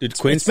enjoy it. Dude,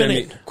 Quinn sent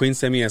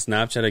me a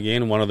Snapchat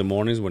again one of the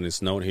mornings when it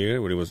snowed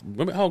here. When it was,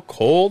 remember how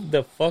cold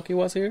the fuck it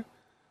was here?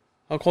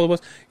 How cold it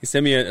was? He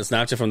sent me a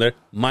Snapchat from there,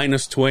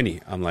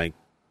 -20. I'm like,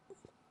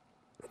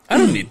 I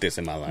don't need this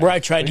in my life. Where I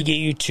tried to get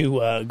you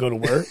to go to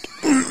work,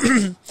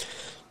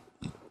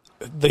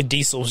 the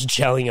diesel was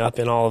gelling up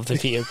in all of the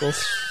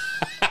vehicles.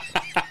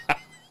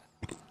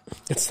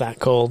 It's that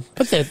cold.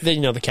 But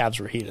the cabs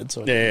were heated.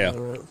 So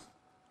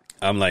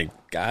I'm like,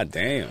 God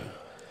damn.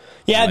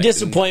 Yeah, like,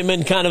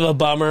 disappointment, kind of a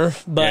bummer,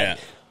 but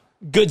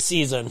good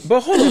season.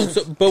 But hold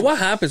on. But what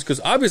happens?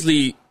 Because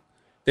obviously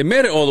they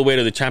made it all the way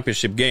to the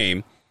championship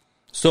game.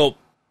 So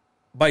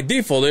by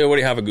default, they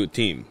already have a good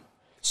team.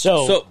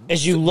 So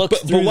as you look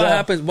through but what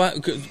happens?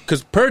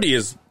 Because Purdy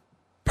is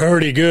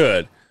pretty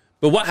good.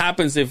 But what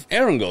happens if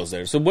Aaron goes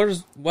there? So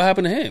what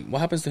happened to him? What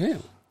happens to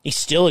him? He's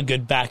still a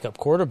good backup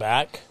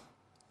quarterback.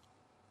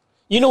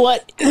 You know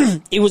what?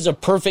 It was a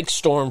perfect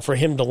storm for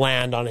him to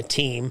land on a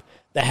team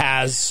that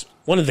has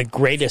one of the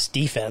greatest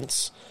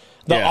defense.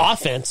 The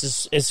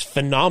offense is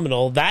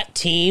phenomenal. That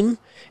team,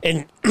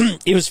 and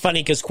it was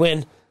funny because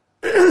Quinn,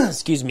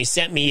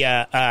 sent me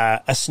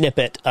a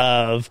snippet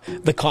of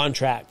the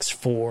contracts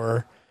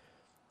for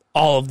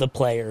all of the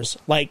players.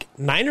 Like,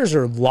 Niners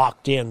are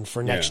locked in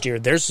for next year.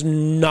 There's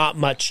not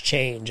much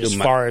change as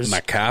far as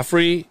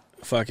McCaffrey.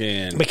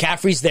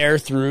 McCaffrey's there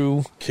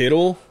through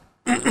Kittle.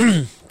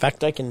 In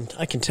fact, I can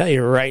tell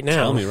you right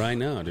now. Tell me right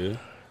now, dude.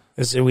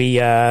 As we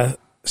shout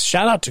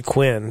out to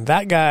Quinn,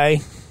 that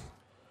guy.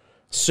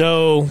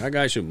 So that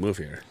guy should move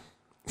here.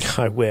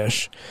 I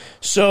wish.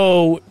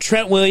 So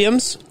Trent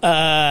Williams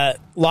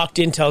locked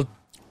in till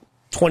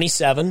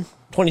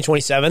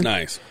 2027.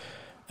 Nice.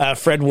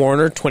 Fred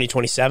Warner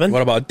 2027.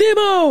 What about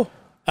Debo?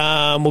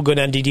 We'll go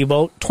down to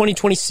Debo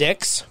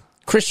 2026.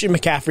 Christian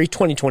McCaffrey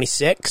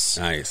 2026.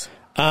 Nice.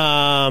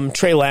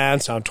 Trey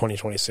Lance,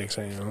 2026.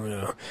 I don't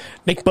know.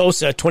 Nick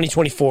Bosa,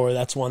 2024.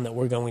 That's one that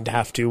we're going to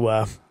have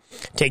to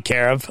take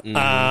care of.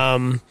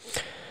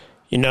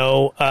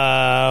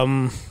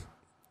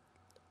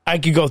 I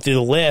could go through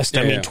the list.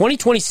 I mean,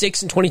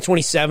 2026 and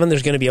 2027,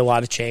 there's going to be a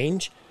lot of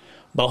change,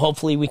 but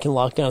hopefully we can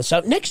lock down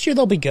stuff. Next year,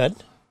 they'll be good.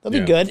 They'll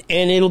be good,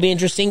 and it'll be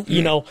interesting.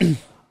 You know,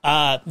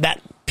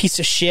 that piece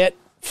of shit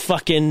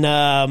fucking...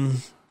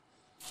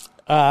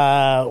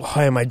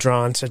 why am I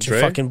drawing such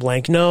a fucking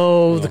blank?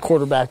 No, the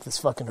quarterback that's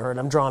fucking hurt.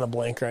 I'm drawing a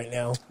blank right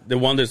now. The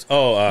one that's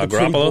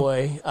Garoppolo.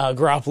 Boy,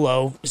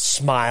 Garoppolo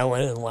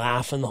smiling and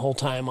laughing the whole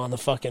time on the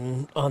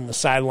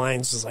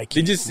sidelines. Is like,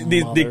 did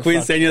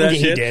Quinn send you that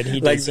shit? He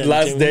did. Like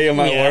last day of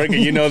my work,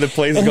 and you know the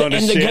place is going to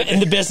shit,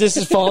 and the business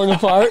is falling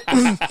apart.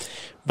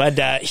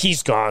 But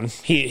he's gone.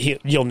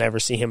 You'll never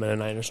see him in a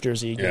Niners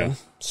jersey again. Yeah.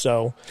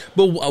 So,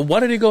 but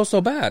why did he go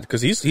so bad?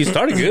 Because he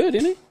started good,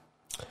 didn't he?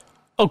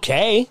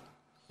 Okay,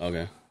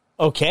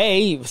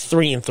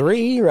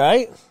 3-3,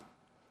 right?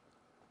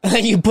 And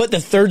then you put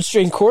the third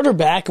string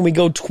quarterback, and we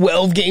go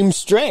 12 games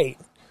straight.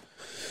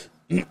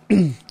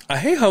 I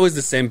hate how it's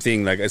the same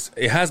thing. Like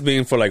it has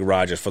been for like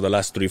Rodgers for the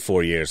last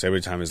 3-4 years. Every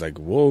time it's like,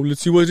 whoa,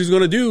 let's see what he's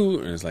gonna do,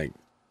 and it's like,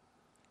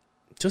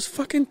 just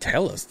fucking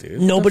tell us,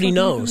 dude. Nobody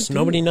knows.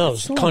 Nobody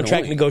knows. So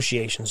Contract annoying.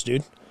 negotiations,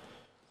 dude.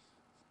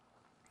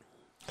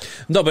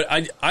 No, but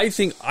I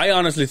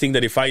honestly think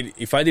that if I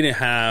didn't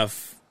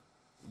have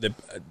the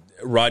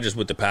Rodgers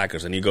with the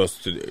Packers and he goes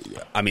to,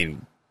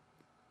 and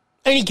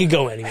he could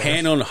go anywhere.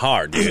 Hand on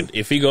heart, dude.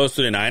 If he goes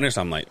to the Niners,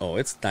 I'm like, oh,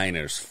 it's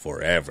Niners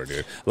forever,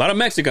 dude. A lot of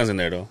Mexicans in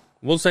there, though.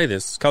 We'll say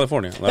this,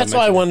 California. That's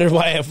why I wondered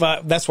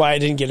that's why I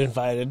didn't get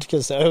invited,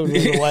 because I was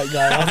a white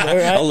guy out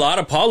there. Right? A lot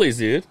of Polys,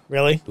 dude.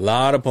 Really? A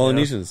lot of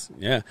Polynesians.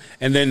 Yeah.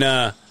 And then,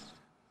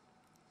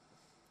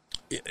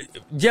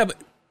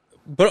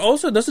 but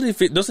also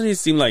doesn't it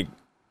seem like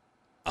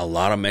a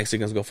lot of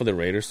Mexicans go for the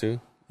Raiders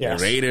too? Yes.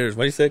 The Raiders.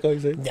 What do you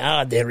say?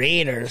 No, the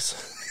Raiders.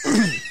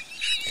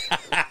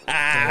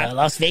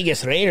 Las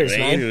Vegas Raiders,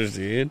 man. Raiders,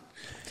 dude.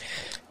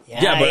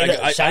 Yeah,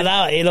 but shout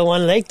out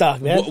 801 Lake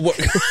Dock, man.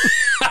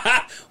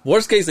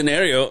 Worst case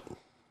scenario,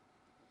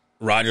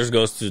 Rodgers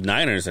goes to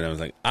Niners, and I was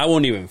like, I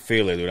won't even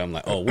feel it, dude. I'm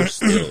like, oh, we're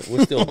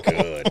still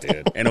good,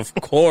 dude. And of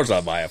course,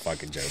 I'll buy a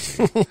fucking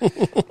jersey.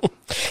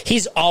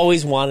 He's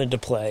always wanted to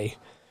play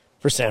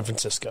for San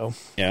Francisco.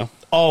 Yeah,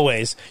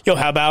 always. Yo,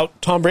 how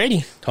about Tom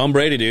Brady? Tom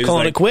Brady, dude,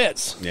 calling it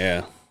quits.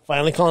 Yeah,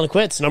 finally calling it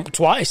quits.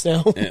 Twice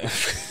now. Yeah.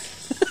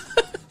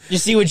 You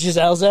see what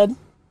Giselle said?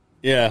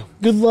 Yeah.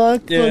 Good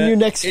luck on your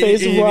next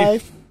phase of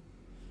life.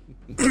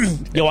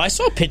 Yo, I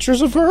saw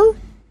pictures of her.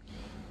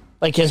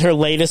 Like in her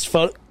latest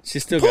photo. She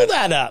still pull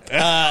that up.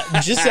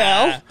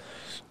 Giselle.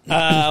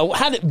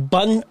 How did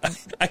bun?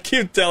 I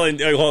keep telling.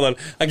 Hold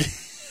on.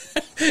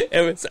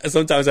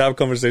 Sometimes I have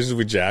conversations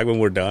with Jack when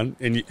we're done,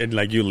 and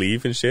like you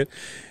leave and shit.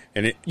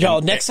 And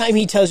next time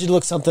he tells you to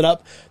look something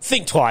up,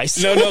 think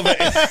twice.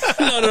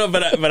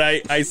 But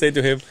I say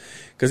to him,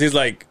 because he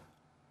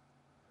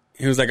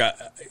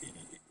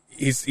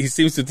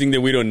seems to think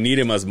that we don't need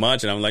him as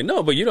much, and I'm like,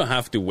 no, but you don't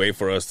have to wait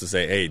for us to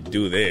say, hey,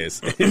 do this.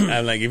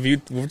 I'm like,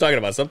 we're talking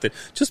about something,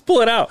 just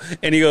pull it out.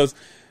 And he goes,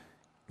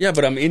 yeah,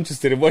 but I'm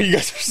interested in what you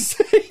guys are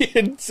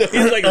saying. So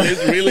he's like,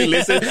 really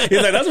listen.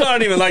 He's like, that's why I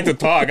don't even like to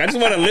talk. I just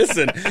want to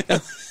listen.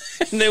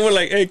 And then we're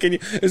like, hey, can you?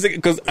 It's like,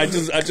 because I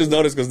just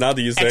noticed, because now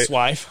that you say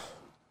ex-wife,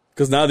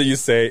 because now that you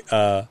say,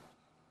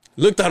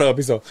 look that up,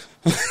 he's so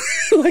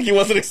like he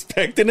wasn't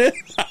expecting it.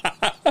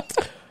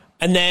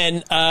 And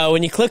then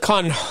when you click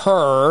on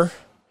her,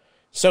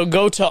 so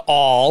go to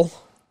all.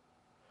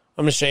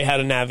 I'm going to show you how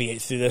to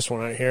navigate through this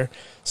one right here.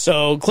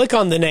 So click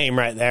on the name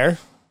right there.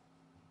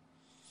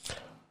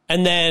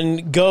 And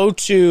then go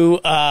to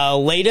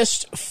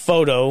latest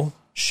photo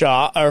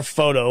shot or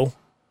photo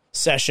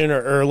session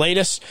or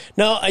latest.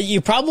 No,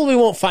 you probably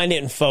won't find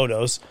it in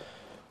photos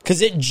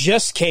because it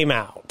just came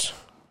out.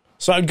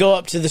 So I'd go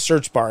up to the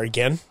search bar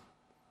again.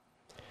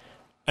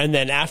 And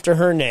then after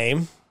her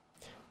name,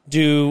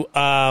 do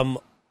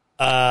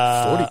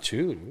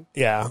 42.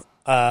 Yeah.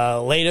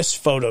 Latest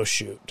photo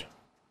shoot.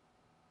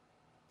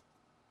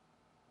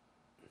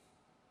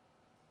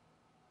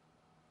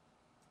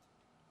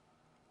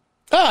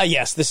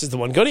 Yes, this is the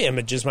one. Go to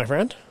images, my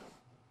friend.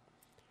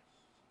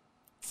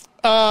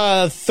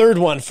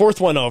 Fourth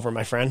one over,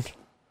 my friend.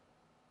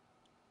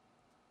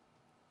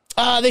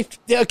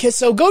 Okay,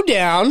 so go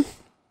down.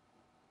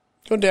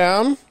 Go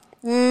down.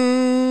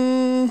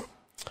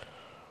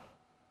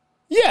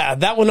 Yeah,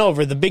 that one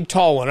over, the big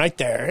tall one right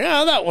there.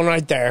 Yeah, that one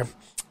right there.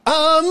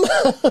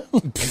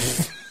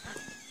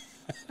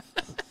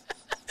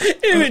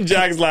 Even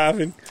Jack's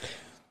laughing.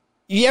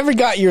 You ever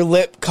got your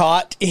lip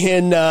caught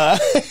in like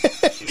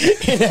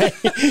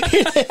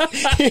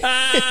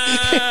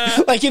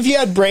if you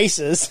had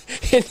braces?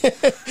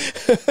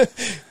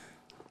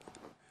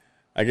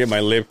 I get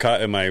my lip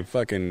caught in my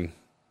fucking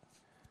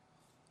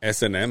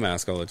S&M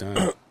mask all the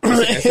time.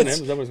 S&M,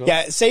 is that what it's called?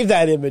 Yeah, save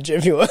that image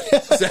if you want.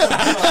 Set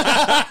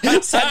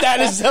that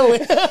as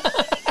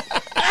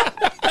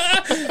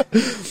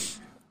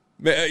the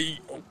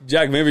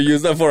Jack, maybe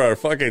use that for our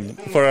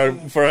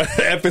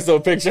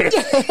episode picture.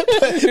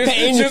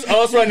 just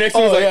us right next to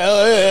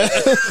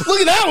us. Look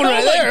at that one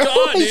right there. God,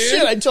 Holy dude.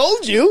 shit, I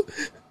told you.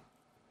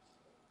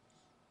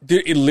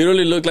 Dude, it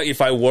literally looked like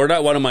if I wore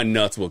that, one of my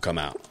nuts will come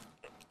out.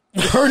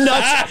 Her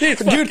nuts,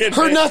 dude,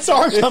 her nuts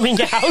are coming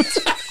out.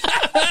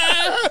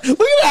 Look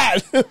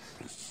at that.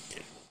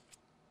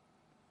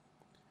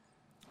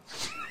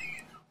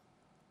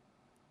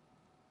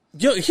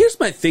 Yo, here's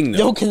my thing, though.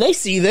 Yo, can they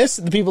see this?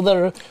 The people that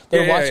are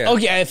Yeah, watching. yeah.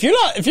 Okay, if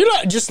you're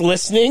not just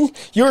listening,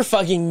 you're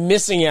fucking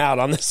missing out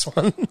on this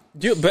one.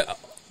 Dude, but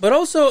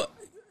also,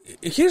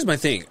 here's my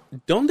thing.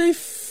 Don't they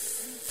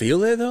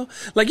feel it, though?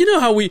 Like, you know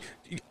how you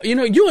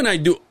and I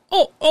do,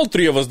 all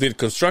three of us did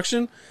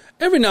construction.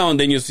 Every now and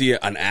then you see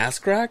an ass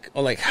crack,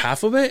 or like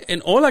half of it,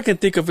 and all I can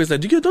think of is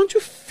like, don't you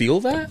feel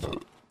that?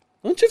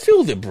 Don't you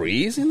feel the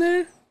breeze in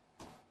there?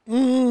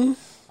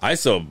 I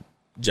saw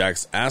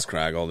Jack's ass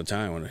crack all the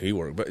time when he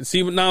worked. But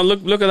see, now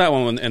look at that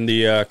one and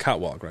the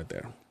catwalk right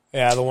there.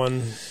 Yeah, the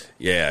one.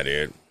 Yeah,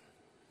 dude.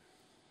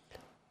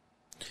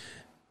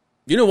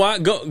 You know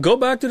what? Go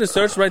back to the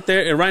search right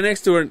there, and right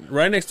next to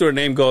her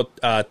name, go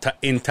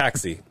in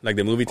Taxi, like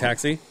the movie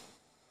Taxi.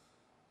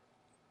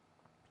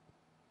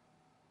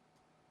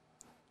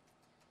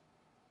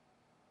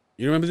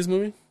 You remember this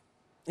movie?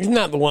 Isn't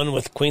that the one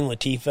with Queen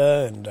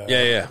Latifah and?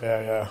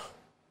 Yeah.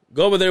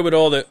 Go over there with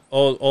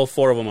all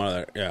four of them are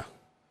there. Yeah,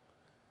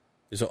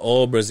 these are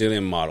all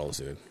Brazilian models,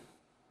 dude.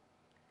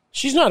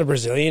 She's not a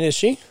Brazilian, is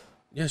she?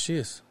 Yeah, she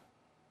is.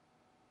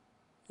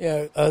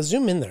 Yeah,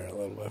 zoom in there a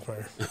little bit for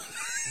her.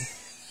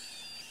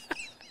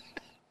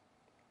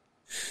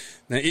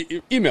 Now,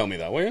 email me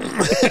that, will you?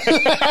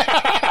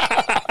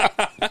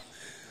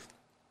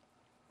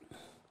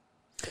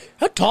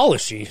 How tall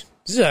is she?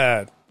 This is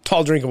a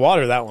tall drink of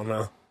water, that one,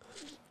 now.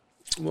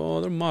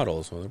 Well, they're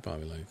models, so they're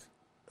probably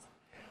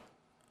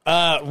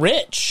like...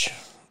 Rich.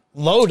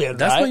 Loaded,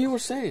 That's right? what you were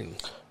saying.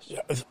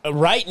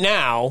 Right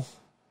now,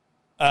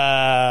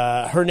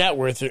 her net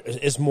worth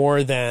is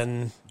more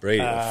than...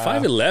 Brady,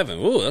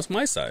 5'11". Ooh, that's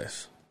my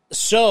size.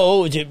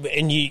 So,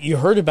 and you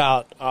heard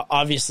about,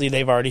 obviously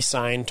they've already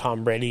signed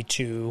Tom Brady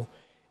to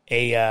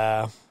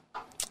a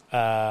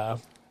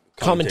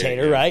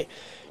commentator, yeah. right?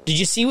 Did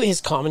you see what his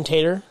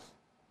commentator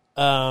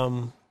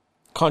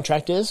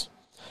contract is?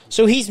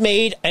 So he's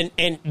made,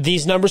 and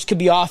these numbers could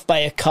be off by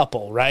a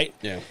couple, right?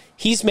 Yeah.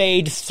 He's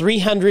made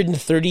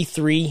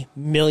 $333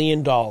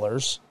 million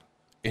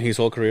In his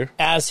whole career?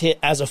 as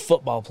a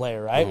football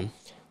player, right?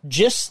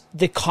 Just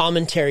the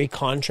commentary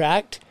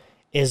contract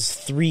is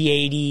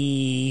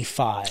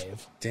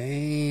 $385.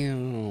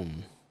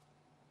 Damn.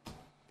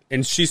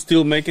 And she's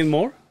still making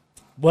more?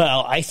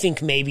 Well, I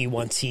think maybe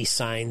once he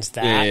signs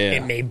that, Yeah.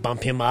 it may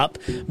bump him up.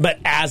 But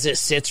as it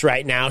sits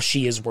right now,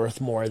 she is worth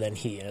more than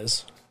he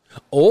is.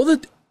 She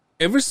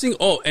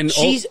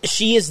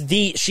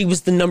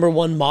was the number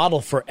one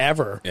model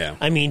forever. Yeah.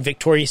 I mean,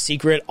 Victoria's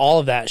Secret, all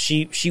of that.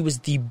 She was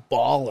the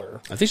baller.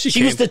 I think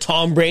she was the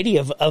Tom Brady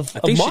of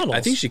models. I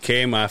think she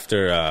came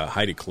after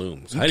Heidi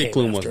Klum. Heidi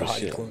Klum was the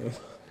Heidi shit. Klum.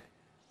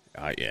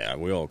 Yeah,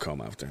 we all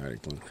come after Heidi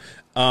Klum.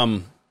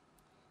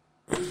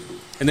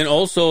 And then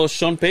also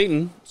Sean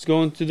Payton is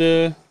going to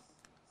the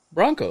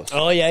Broncos.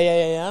 Oh,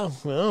 yeah.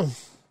 Well,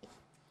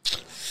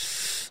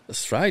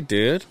 That's right,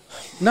 dude.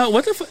 Now,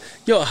 what the fuck?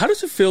 Yo, how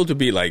does it feel to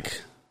be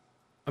like...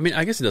 I mean,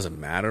 I guess it doesn't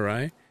matter,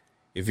 right?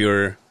 If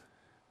you're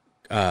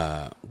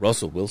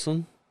Russell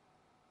Wilson,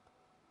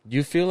 do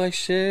you feel like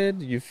shit?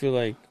 Do you feel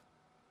like...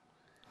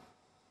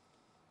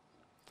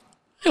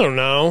 I don't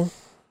know.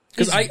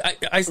 Because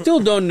I still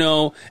don't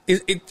know.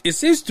 It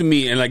seems to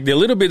me, and like the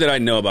little bit that I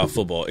know about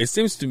football, it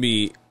seems to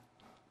me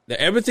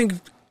that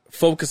everything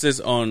focuses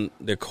on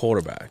the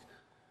quarterback.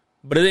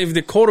 But if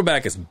the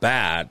quarterback is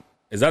bad,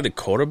 is that the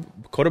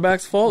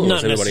quarterback's fault? Or Not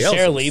is everybody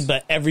necessarily, else's?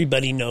 but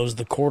everybody knows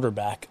the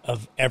quarterback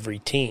of every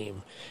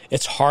team.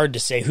 It's hard to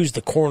say who's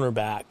the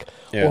cornerback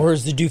Yeah. or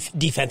who's the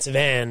defensive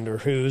end or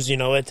who's,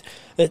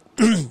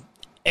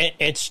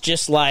 it's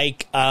just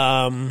like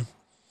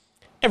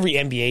every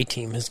NBA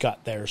team has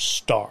got their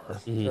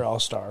star, their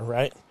all-star,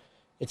 right?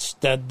 It's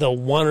the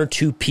one or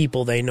two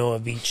people they know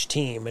of each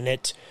team, and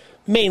it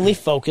mainly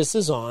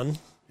focuses on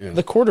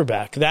the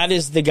quarterback. That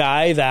is the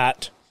guy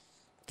that,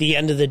 at the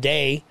end of the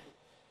day,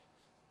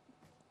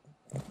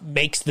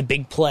 makes the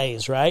big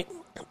plays, right?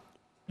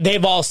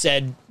 They've all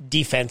said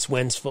defense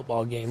wins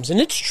football games, and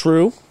it's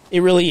true. It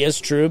really is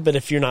true, but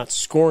if you're not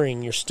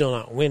scoring, you're still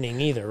not winning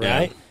either,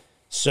 right? Yeah.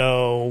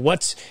 So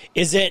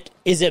is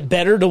it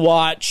better to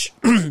watch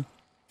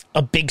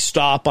a big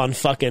stop on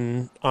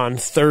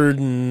 3rd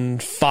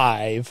and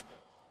 5,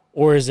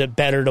 or is it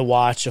better to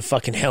watch a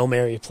fucking Hail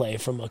Mary play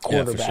from a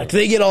quarterback? sure.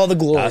 They get all the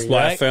glory. That's why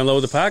I right? fell in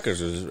love with the Packers.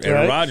 It was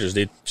Aaron Right. Rodgers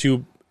did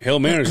 2 Hail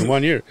Marys in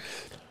 1 year.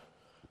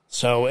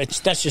 So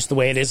that's just the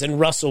way it is. And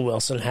Russell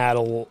Wilson had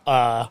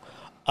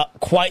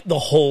quite the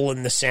hole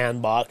in the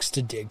sandbox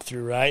to dig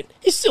through, right?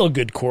 He's still a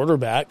good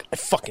quarterback. I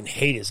fucking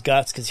hate his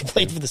guts because he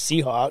played for the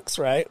Seahawks,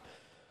 right?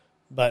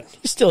 But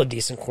he's still a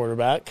decent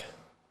quarterback.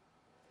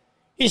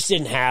 He just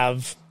didn't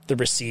have the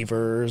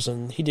receivers,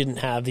 and he didn't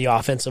have the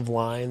offensive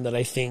line that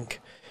I think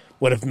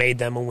would have made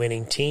them a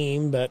winning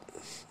team. But,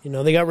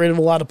 they got rid of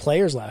a lot of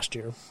players last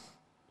year.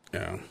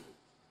 Yeah.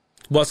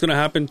 What's going to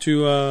happen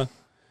to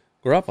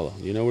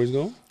Garoppolo? You know where he's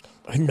going?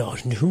 No,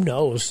 who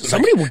knows?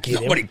 Somebody will get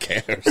him. Nobody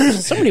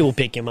cares. Somebody will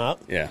pick him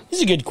up. Yeah.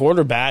 He's a good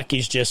quarterback.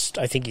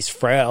 I think he's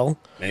frail.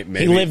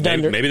 Maybe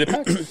the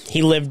Packers.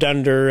 He lived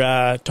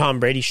under Tom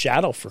Brady's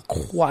shadow for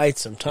quite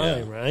some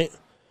time, right?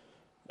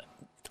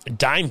 A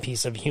dime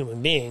piece of a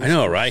human being. I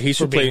know, right? He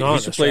should play.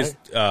 Honest, he should play.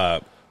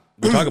 right?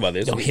 We talk about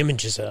this. Him and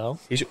Giselle.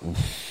 He should.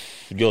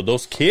 Yo,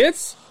 those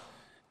kids.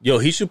 Yo,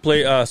 he should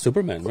play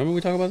Superman. Remember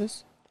we talked about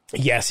this?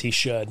 Yes, he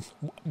should.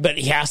 But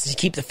he has to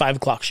keep the 5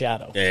 o'clock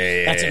shadow.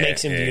 That's what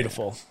makes him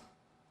beautiful.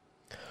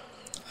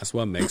 That's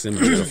what makes him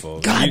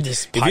beautiful. God,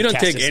 this podcast if you don't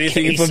take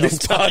anything from this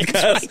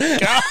podcast,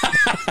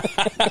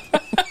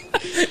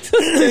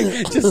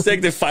 just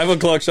take the 5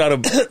 o'clock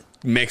shadow.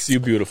 Makes you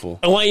beautiful.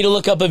 I want you to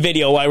look up a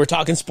video while we're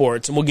talking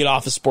sports, and we'll get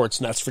off of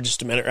sports nuts for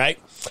just a minute, right?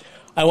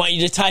 I want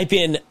you to type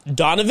in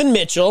Donovan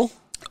Mitchell.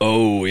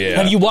 Oh, yeah.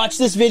 Have you watched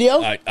this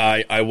video?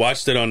 I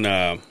watched it on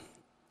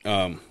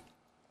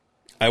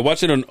I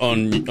watched it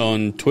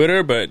on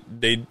Twitter, but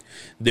they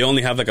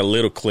only have like a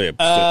little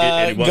clip.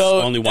 So it was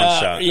only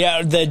one shot.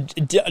 Yeah, the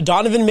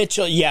Donovan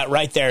Mitchell. Yeah,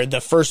 right there,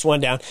 the first one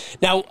down.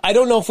 Now, I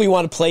don't know if we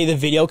want to play the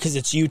video because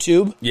it's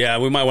YouTube. Yeah,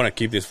 we might want to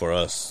keep this for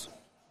us.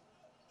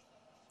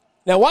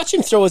 Now, watch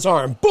him throw his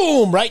arm.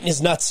 Boom, right in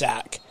his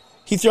nutsack.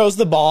 He throws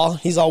the ball.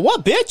 He's all,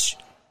 what, bitch?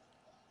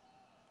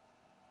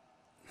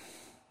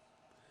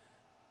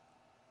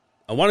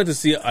 I wanted to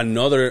see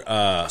another...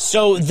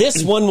 So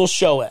this one will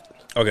show it.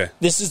 Okay.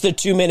 This is the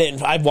 2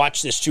 minute. I've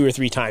watched this 2 or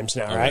 3 times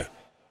now, right?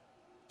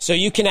 So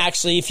you can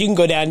actually, if you can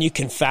go down, you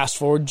can fast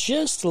forward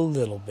just a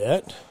little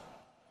bit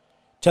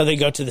till they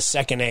go to the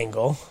second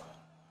angle.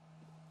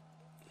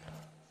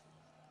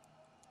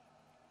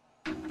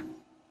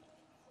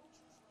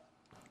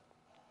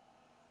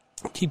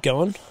 Keep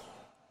going.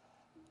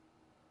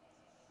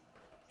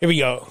 Here we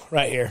go,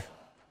 right here.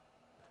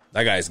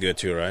 That guy's good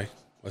too, right?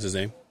 What's his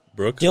name?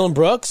 Brooks? Dylan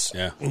Brooks?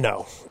 Yeah.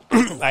 No.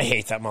 I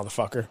hate that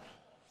motherfucker.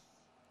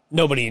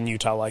 Nobody in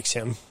Utah likes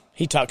him.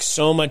 He talks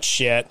so much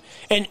shit.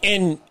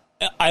 And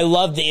I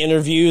love the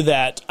interview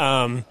that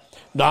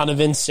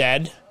Donovan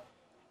said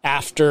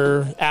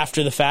after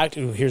the fact.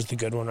 Ooh, here's the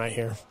good one right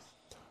here.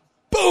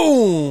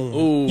 Boom!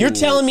 Ooh. You're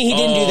telling me he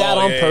didn't do that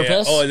on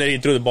purpose? Yeah. Oh, and then he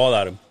threw the ball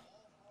at him.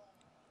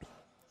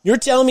 You're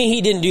telling me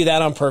he didn't do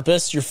that on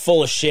purpose? You're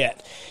full of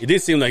shit. It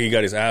did seem like he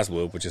got his ass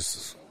whooped, which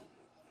is,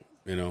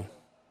 I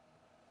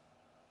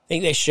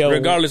think they show...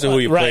 Regardless of who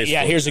you play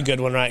Yeah, for. here's a good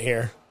one right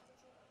here.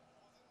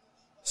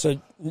 So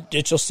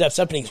Mitchell steps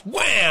up and he's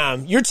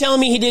wham! You're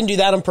telling me he didn't do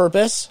that on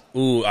purpose?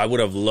 Ooh, I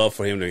would have loved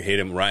for him to hit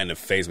him right in the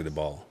face with the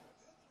ball.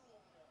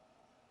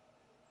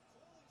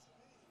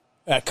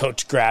 That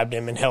coach grabbed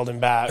him and held him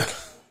back.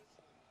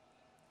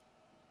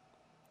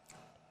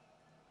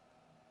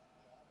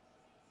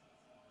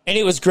 And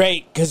it was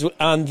great because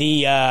on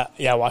the...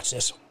 watch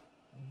this.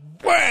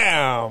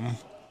 Wham!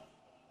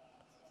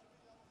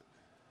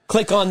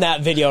 Click on that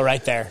video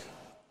right there.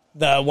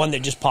 The one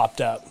that just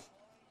popped up.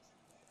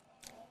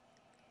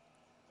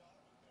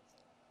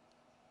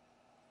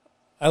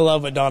 I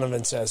love what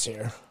Donovan says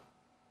here.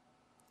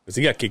 Because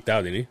he got kicked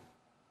out, didn't he?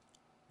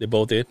 They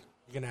both did.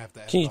 You're gonna have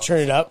to. Can you turn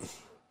it up?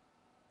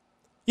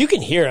 You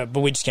can hear it, but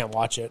we just can't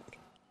watch it.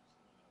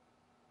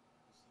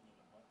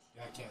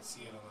 Yeah, I can't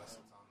see it unless it's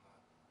on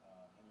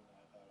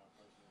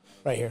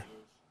Right here.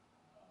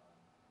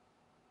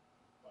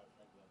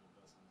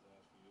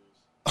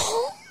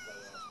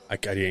 I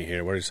didn't hear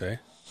it. What did he say?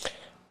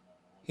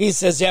 He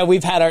says, yeah,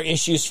 we've had our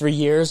issues for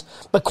years,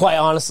 but quite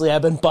honestly,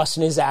 I've been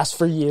busting his ass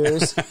for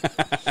years.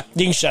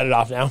 You can shut it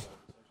off now.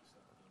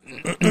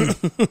 And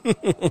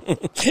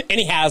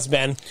he has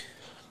been.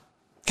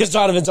 Because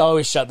Donovan's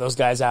always shut those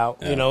guys out.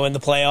 Yeah. You know, in the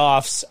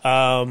playoffs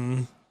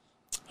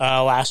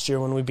last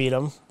year when we beat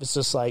them, it's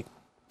just like,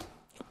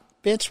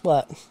 bitch,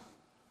 what?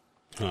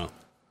 Huh.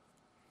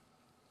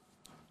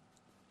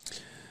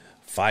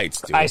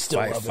 Fights, dude. I still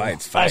love him.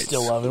 Fights. I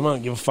still love him. I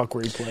don't give a fuck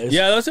where he plays.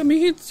 Yeah,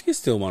 he's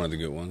still one of the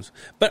good ones.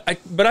 But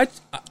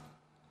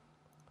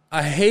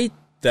I hate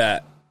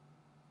that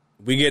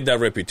we get that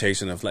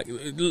reputation of like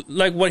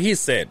what he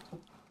said.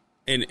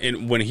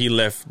 And when he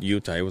left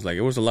Utah, it was like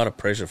it was a lot of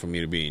pressure for me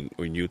to be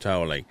in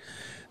Utah, or like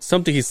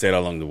something he said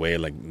along the way,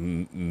 like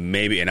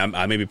maybe, and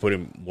I maybe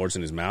putting words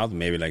in his mouth,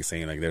 maybe like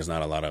saying like there's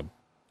not a lot of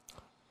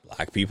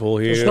black people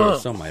here or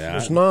something like that.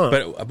 There's not.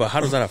 But how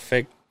does that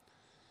affect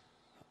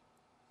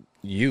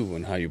you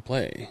and how you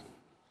play?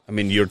 I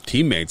mean, your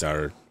teammates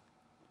are,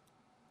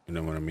 you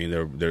know what I mean?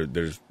 They're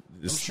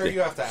I'm sure you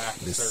have to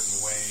act a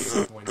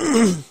certain way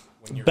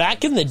when you're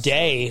Back in the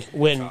day,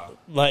 when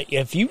like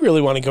if you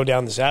really want to go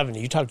down this avenue,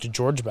 you talk to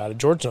George about it.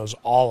 George knows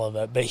all of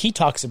it, but he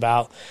talks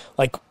about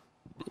like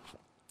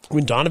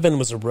when Donovan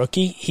was a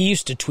rookie, he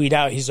used to tweet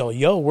out, he's all,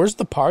 "Yo, where's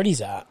the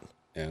parties at?"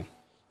 Yeah.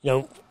 You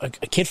know, a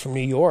kid from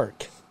New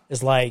York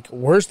is like,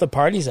 "Where's the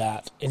parties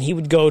at?" And he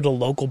would go to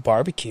local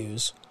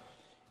barbecues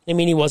I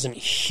mean, he wasn't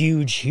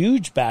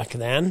huge back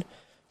then,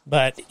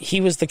 but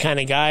he was the kind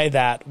of guy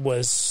that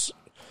was...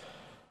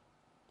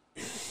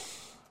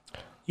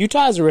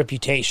 Utah has a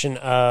reputation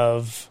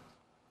of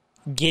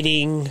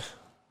getting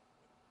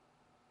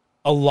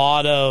a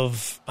lot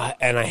of,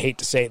 and I hate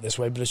to say it this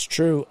way, but it's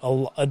true,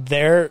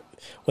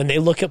 when they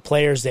look at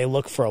players, they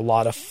look for a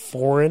lot of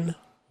foreign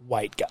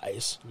white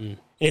guys. And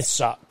it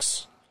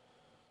sucks.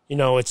 You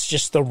know, it's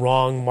just the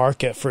wrong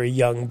market for a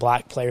young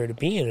black player to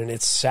be in, and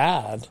it's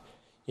sad.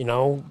 You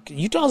know,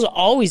 Utah's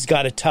always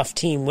got a tough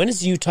team. When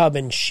has Utah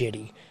been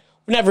shitty?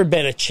 We've never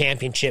been a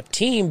championship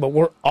team, but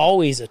we're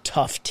always a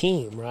tough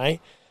team,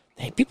 right?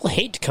 People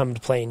hate to come to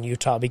play in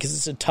Utah because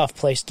it's a tough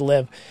place to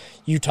live.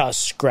 Utah's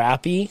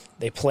scrappy.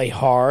 They play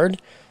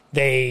hard.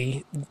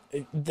 They're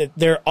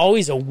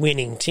always a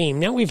winning team.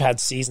 Now, we've had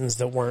seasons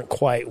that weren't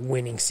quite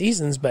winning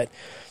seasons, but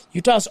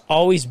Utah's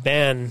always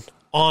been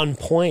on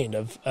point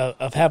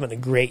of having a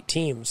great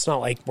team. It's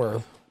not like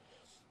we're,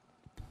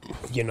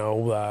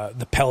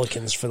 the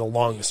Pelicans for the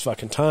longest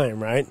fucking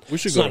time, right?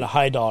 It's not a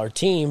high-dollar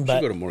team,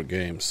 but... We should go to more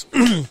games.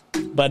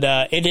 But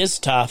it is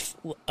tough.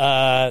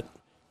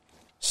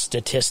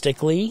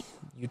 Statistically,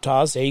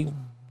 Utah's a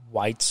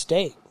white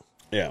state.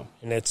 Yeah.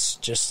 And it's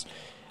just...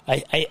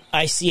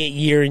 I see it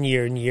year and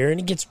year and year, and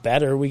it gets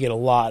better. We get a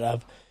lot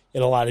of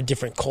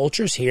different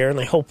cultures here, and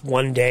I hope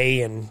one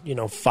day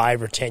in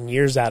 5 or 10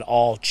 years that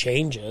all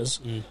changes.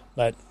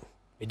 But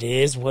it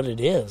is what it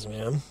is,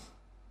 man.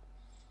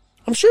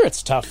 I'm sure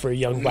it's tough for a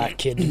young black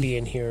kid to be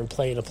in here and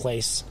play in a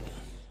place.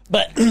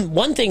 But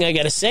one thing I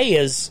got to say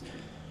is,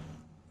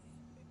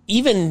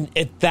 even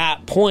at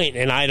that point,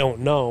 and I don't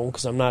know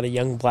because I'm not a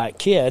young black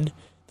kid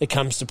that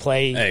comes to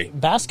play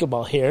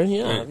basketball here.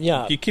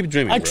 Yeah. You keep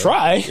dreaming. I bro.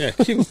 try. Yeah,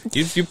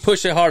 you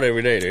push it hard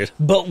every day, dude.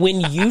 But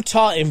when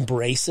Utah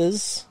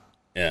embraces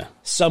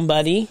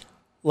somebody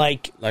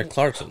like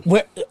Clarkson,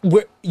 we're,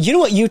 you know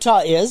what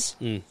Utah is?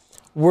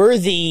 We're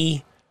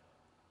the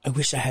I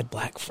wish I had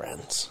black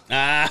friends.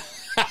 At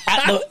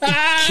the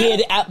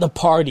kid at the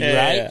party,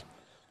 right? Yeah.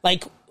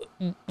 Like,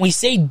 we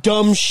say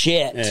dumb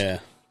shit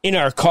in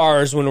our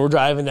cars when we're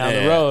driving down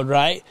the road,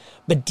 right?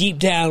 But deep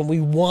down, we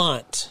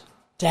want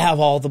to have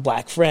all the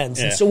black friends.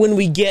 And so when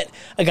we get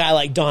a guy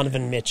like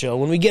Donovan Mitchell,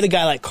 when we get a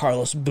guy like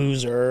Carlos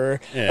Boozer,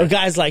 or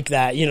guys like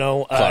that,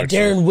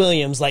 Darren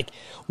Williams, like,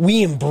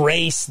 we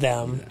embrace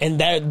them. And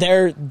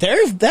they're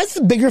that's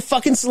a bigger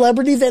fucking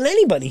celebrity than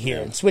anybody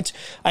here. Which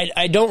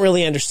I don't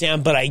really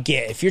understand, but I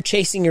get. If you're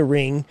chasing a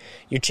ring,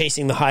 you're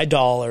chasing the high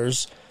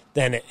dollars,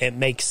 then it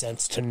makes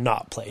sense to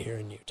not play here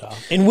in Utah.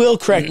 And Will,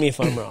 correct me if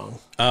I'm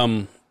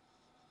wrong.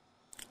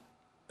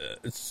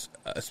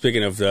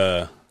 Speaking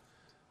of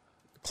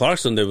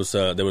Clarkson, there was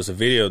a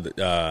video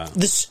that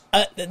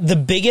the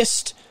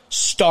biggest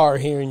star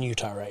here in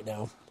Utah right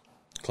now.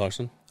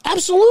 Clarkson,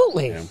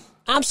 absolutely,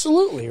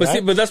 absolutely. But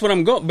right? But that's what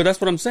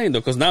I'm saying though,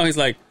 because now he's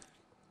like,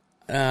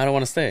 I don't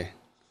want to stay.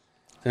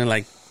 And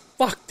like,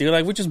 fuck, dude,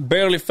 like we just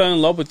barely fell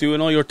in love with you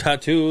and all your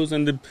tattoos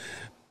and the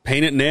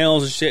painted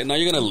nails and shit. Now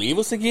you're gonna leave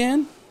us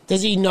again?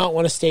 Does he not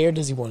want to stay, or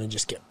does he want to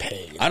just get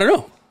paid? I don't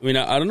know. I mean,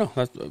 I don't know.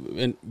 That's,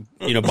 and,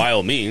 by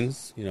all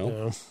means,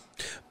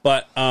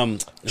 But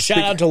shout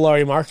out to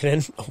Laurie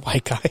Markkinen, a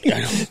white guy,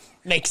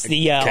 makes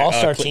the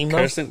All-Star team.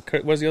 What's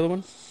the other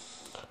one?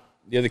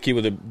 The other kid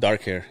with the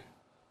dark hair,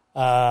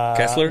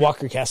 Kessler,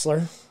 Walker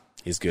Kessler.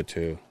 He's good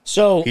too.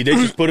 So he did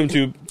just put him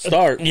to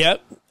start.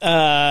 Yep.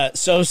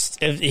 So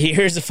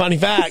here's a funny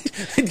fact: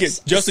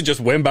 Justin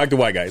just went back to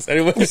white guys.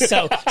 Anyway.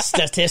 So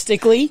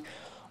statistically,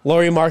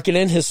 Laurie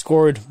Markkinen has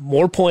scored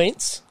more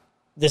points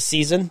this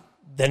season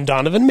than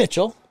Donovan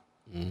Mitchell.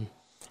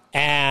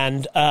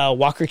 And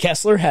Walker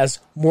Kessler has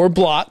more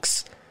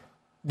blocks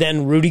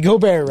than Rudy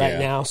Gobert right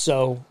now.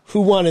 So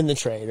who won in the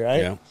trade,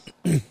 right?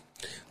 Yeah.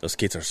 Those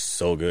kids are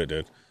so good,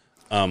 dude.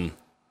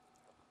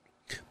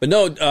 But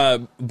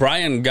no,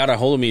 Brian got a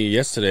hold of me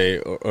yesterday,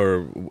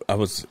 or I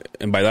was,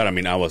 and by that I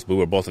mean we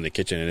were both in the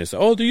kitchen, and he said,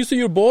 "Oh, do you see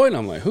your boy?" And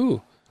I'm like,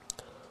 "Who?"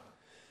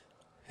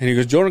 And he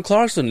goes, "Jordan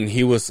Clarkson." And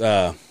he was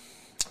DJ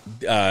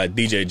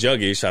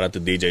Juggy. Shout out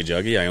to DJ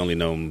Juggy. I only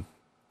know him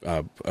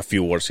a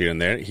few words here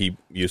and there. He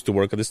used to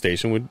work at the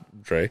station with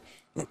Dre.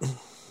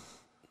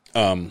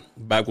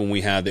 Back when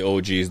we had the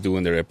OGs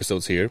doing their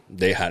episodes here,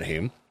 they had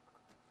him.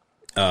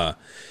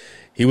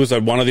 He was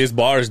at one of these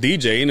bars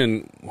DJing,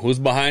 and who's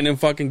behind him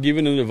fucking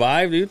giving him the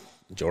vibe, dude?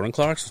 Jordan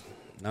Clarkson.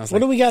 What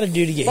do we got to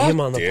do to get him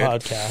on the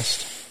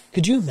podcast?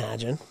 Could you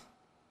imagine?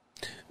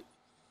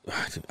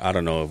 I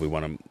don't know if we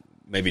want to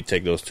maybe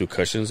take those two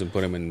cushions and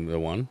put him in the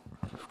one.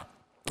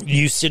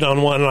 You sit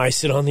on one and I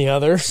sit on the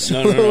other.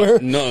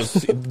 No,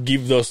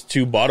 give those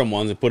two bottom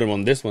ones and put him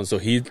on this one, so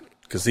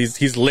because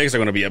his legs are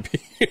going to be up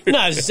here. No,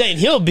 I was just saying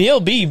he'll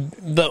be,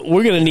 but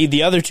we're going to need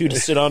the other two to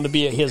sit on to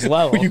be at his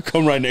level. You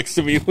come right next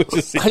to me.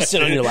 I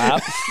sit on your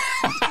lap.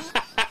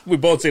 We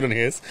both sit on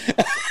his.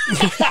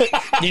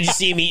 Did you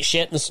see him eat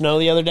shit in the snow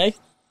the other day?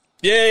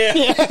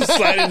 Yeah.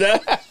 Sliding down.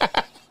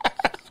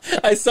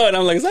 I saw it.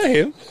 I'm like, is that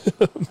him?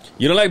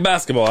 You don't like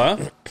basketball, huh?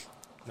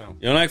 No.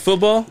 You don't like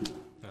football?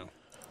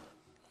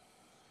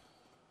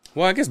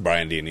 Well, I guess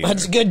Brian didn't either.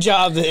 That's a good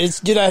job. It's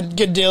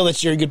good deal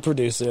that you're a good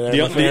producer.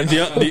 There,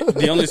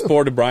 The only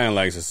sport that Brian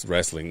likes is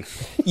wrestling.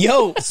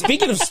 Yo,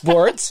 speaking of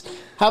sports,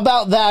 how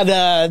about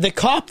that the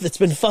cop that's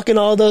been fucking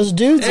all those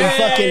dudes and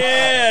fucking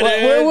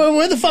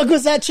where the fuck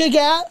was that chick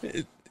at?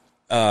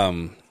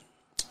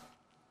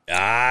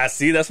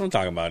 See, that's what I'm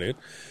talking about, dude.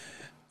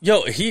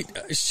 Yo,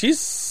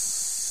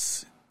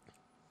 she's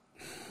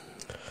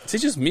is it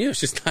just me or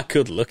she's not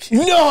good looking?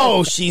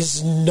 No,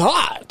 she's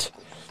not.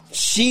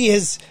 She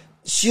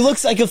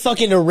looks like a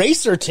fucking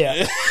eraser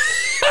tip.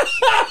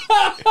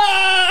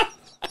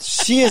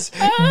 She is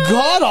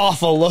god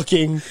awful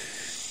looking.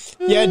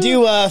 Yeah,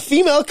 do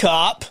female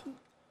cop,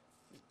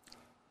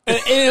 and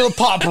it'll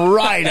pop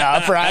right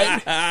up,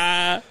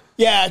 right?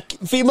 Yeah,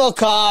 female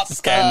cop.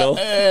 Scandal.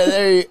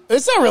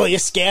 It's not really a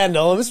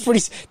scandal. It was pretty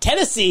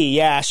Tennessee.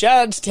 Yeah,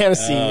 shout out to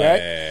Tennessee,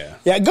 right?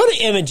 Yeah, go to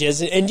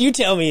images and you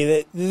tell me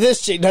that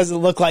this chick doesn't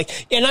look like.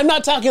 And I'm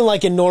not talking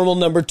like a normal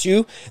number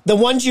 2. The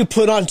ones you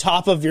put on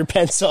top of your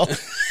pencil.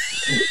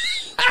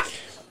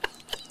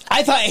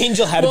 I thought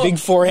Angel had a big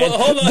forehead. Well,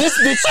 hold on. This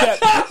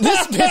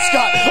bitch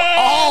got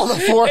all the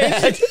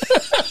forehead.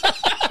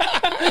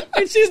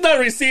 And she's not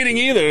receding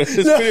either. It's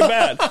pretty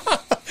bad.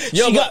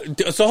 Yo,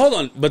 so hold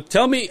on. But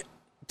tell me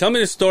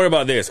the story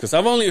about this because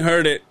I've only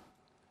heard it.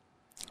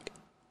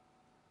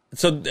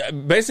 So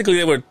basically,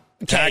 they were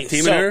tag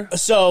teaming her.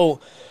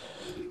 So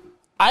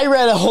I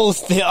read a whole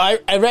thing. I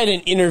read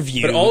an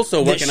interview. But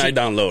also, where can I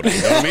download it?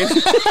 You know what I mean?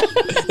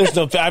 There's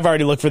no. I've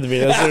already looked for the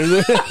videos.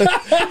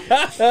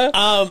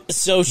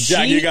 So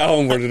Jack, you got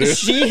homework to do.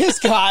 She has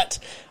got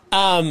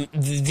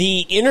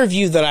the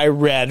interview that I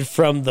read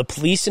from the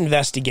police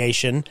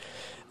investigation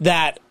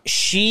that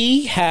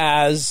she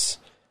has.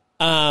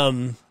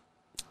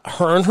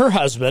 Her and her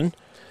husband.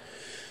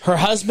 Her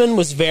husband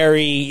was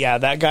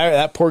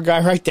that poor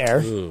guy right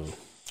there. Ooh.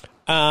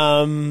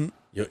 Yo,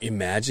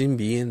 imagine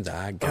being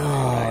that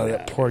guy. Oh,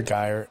 that poor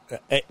guy.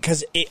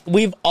 Because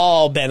we've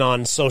all been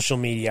on social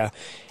media,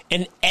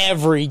 and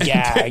every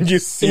gag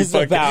is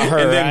about her.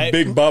 And then right?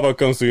 Big Baba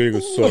comes to you and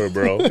goes, "Sorry,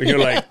 bro." And you're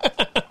like,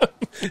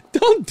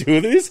 "Don't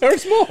do this.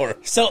 Hurts more."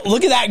 So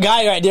look at that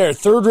guy right there,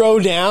 3rd row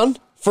down,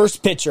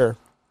 first picture.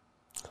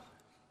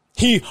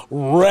 He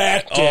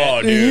wrecked it.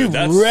 Oh, dude, he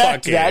that's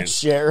wrecked fucking, that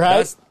shit,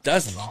 right?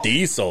 That's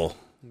Diesel.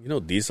 You know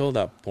Diesel,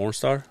 that porn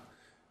star?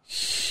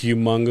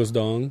 Humongous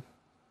dong.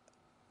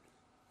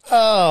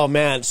 Oh,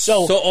 man.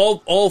 So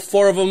all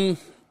 4 of them,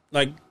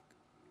 like,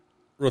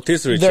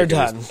 rotisserie they're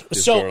chicken done.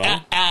 is So girl, huh?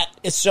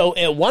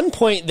 at one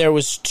point there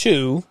was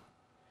 2.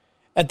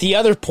 At the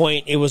other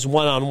point it was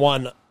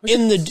 1-on-1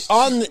 in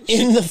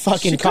the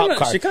fucking cop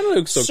car. She kind of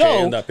looks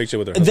okay in that picture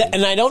with her husband.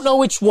 And I don't know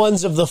which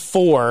ones of the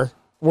 4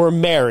 were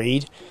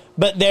married,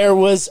 but there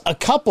was a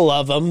couple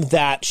of them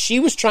that she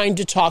was trying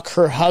to talk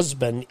her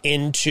husband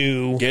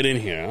into Get in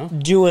here, huh?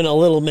 doing a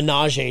little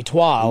menage a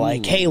trois,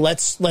 like, hey,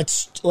 let's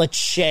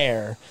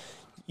share.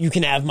 You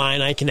can have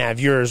mine, I can have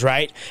yours,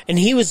 right? And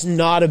he was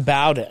not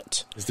about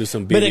it. Let's do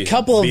some But a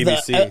couple of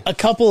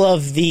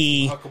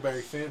the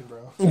Huckleberry Finn,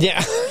 bro.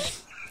 yeah.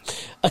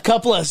 A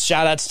couple of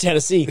shout out to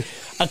Tennessee.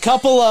 A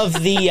couple of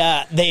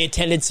the they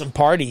attended some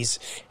parties,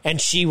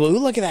 and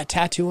look at that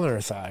tattoo on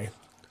her thigh.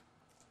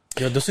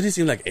 Yo, doesn't it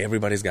seem like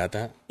everybody's got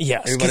that?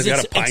 Yes, Everybody's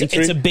got a pine tree?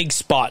 It's a big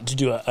spot to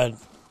do a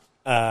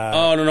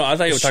oh, no. I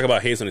thought you were talking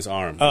about his on his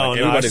arm. oh, Like,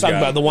 no, I was talking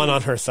got about the one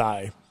on her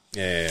thigh.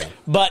 Yeah.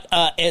 But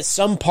at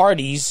some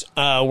parties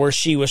where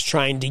she was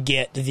trying to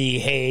get the,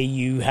 hey,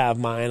 you have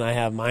mine, I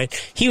have mine,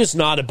 he was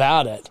not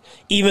about it.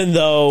 Even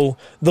though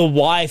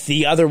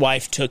the other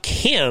wife took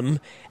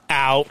him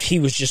out, he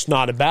was just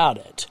not about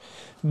it.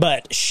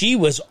 But she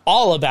was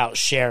all about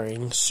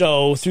sharing.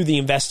 So through the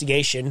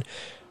investigation,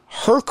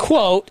 her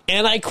quote,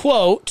 and I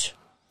quote,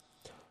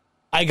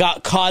 I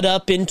got caught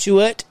up into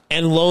it,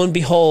 and lo and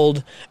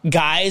behold,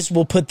 guys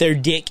will put their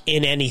dick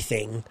in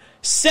anything.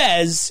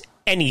 Says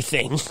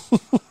anything.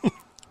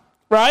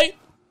 Right?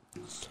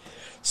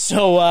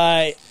 So,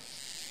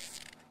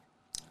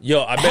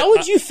 Yo, I bet, how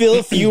would you feel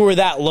if you were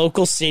that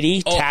local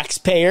city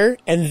taxpayer,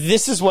 and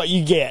this is what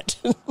you get?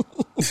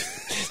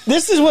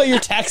 This is what your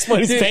tax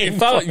money's paying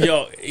for.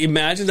 Yo,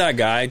 imagine that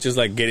guy just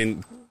like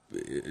getting,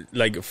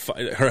 like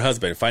her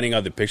husband finding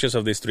out the pictures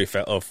of these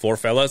 4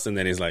 fellas, and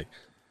then he's like,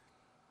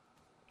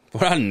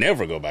 "Well, I'll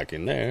never go back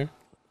in there.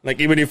 Like,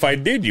 even if I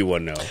did, you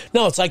wouldn't know."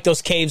 No, it's like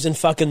those caves in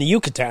fucking the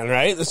Yucatan,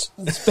 right?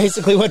 That's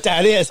basically what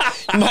that is.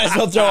 You might as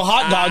well throw a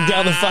hot dog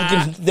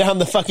down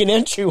the fucking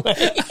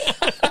entryway.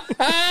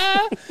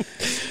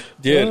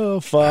 Dude, oh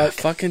fuck!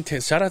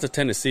 Shout out to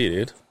Tennessee,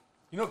 dude.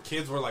 You know,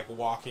 kids were like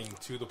walking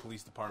to the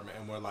police department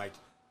and were like,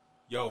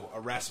 "Yo,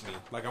 arrest me!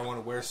 Like, I want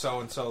to wear so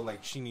and so. Like,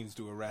 she needs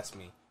to arrest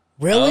me."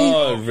 Really?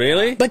 Oh,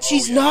 really? But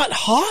she's not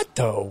hot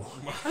though.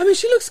 I mean,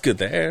 she looks good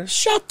there.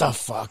 Shut the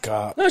fuck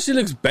up. No, she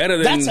looks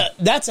better than.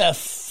 That's a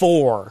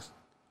 4.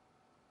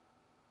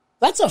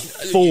 That's a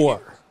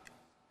 4.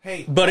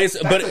 Hey, Oh, But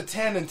that's but a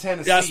 10 in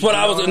Tennessee. that's what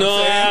I was. You know No,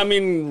 what I'm saying? I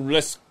mean,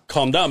 let's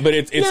calmed down, but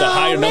it's a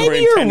higher number maybe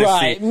in you're Tennessee.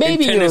 right.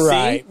 Maybe you're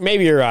right.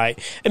 Maybe you're right.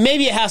 And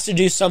maybe it has to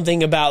do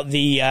something about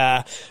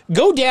the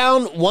go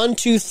down 1,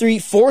 2, 3,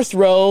 4th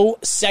row,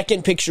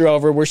 second picture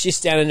over where she's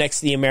standing next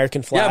to the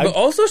American flag. Yeah, but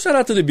also shout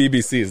out to the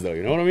BBCs though.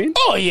 You know what I mean?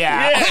 Oh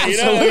yeah, You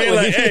know what I mean?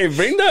 Like, hey,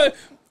 bring the.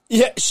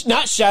 Yeah,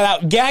 not shout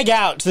out, gag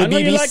out to the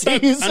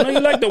BBCs. I know you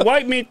like the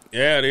white meat.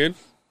 Yeah, dude.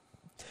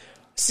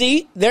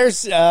 See,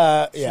 there's She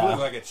looked yeah.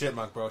 like a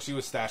chipmunk, bro. She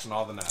was stashing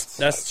all the nuts.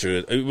 That's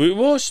true.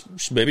 Well,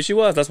 maybe she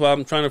was. That's why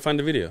I'm trying to find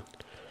the video.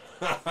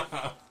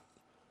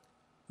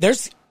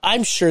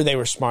 I'm sure they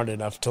were smart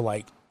enough to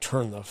like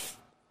turn the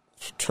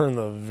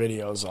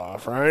videos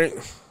off, right?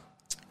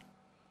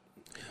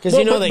 Because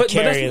they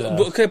carry the.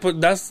 Okay,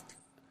 but that's.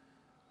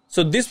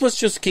 So this was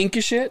just kinky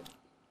shit.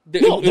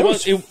 No, it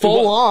was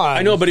full on.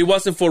 I know, but it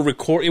wasn't for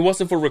record. It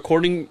wasn't for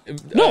recording.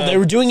 No, they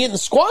were doing it in the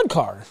squad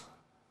car.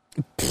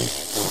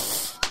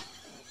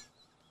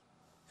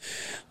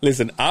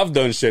 Listen, I've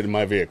done shit in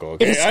my vehicle.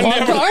 Okay, In a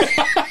squad car?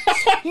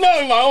 No,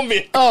 in my own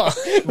vehicle. Oh,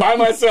 By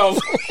myself.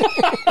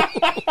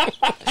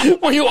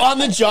 were you on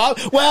the job?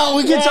 Well,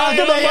 we can talk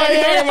about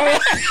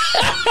it.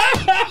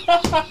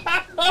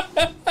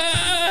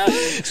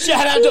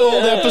 Shout out to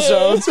old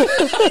episodes.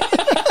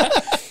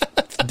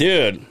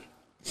 Dude,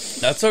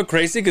 that's so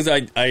crazy because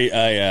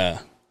I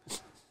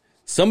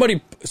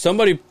somebody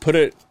put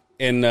it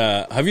in.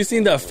 Have you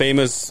seen that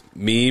famous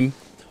meme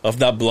of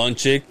that blonde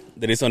chick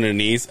that is on her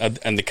knees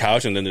on the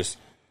couch, and then there's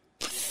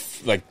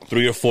like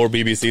 3 or 4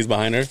 BBCs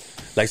behind her?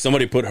 Like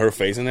somebody put her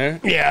face in there.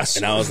 Yes,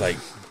 and I was like,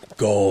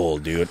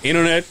 gold, dude.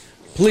 Internet,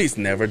 please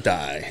never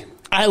die.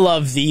 I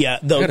love the I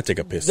gotta take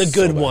a piss. the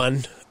good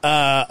one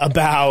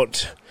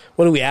about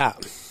what are we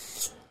at?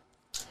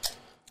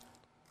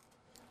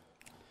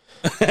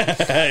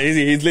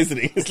 He's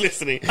listening. He's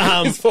listening.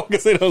 He's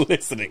focusing on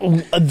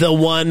listening. The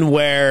one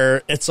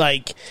where it's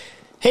like,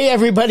 hey,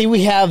 everybody,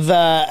 we have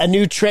a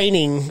new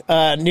training,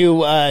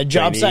 new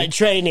job site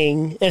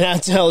training. And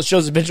that's how it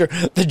shows a picture.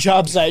 The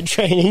job site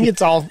training.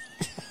 It's all.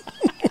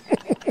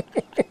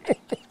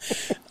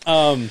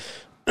 Go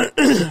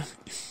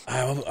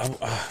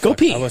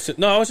pee. I was just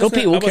going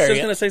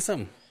to say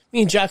something.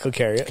 Me and Jack will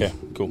carry it. Okay,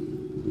 cool.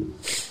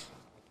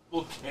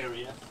 We'll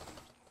carry it.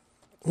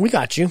 We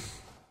got you.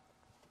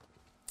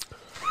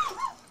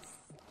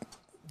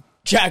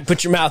 Jack,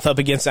 put your mouth up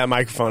against that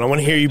microphone. I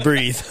want to hear you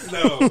breathe.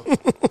 No.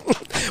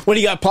 What do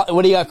you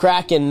got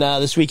cracking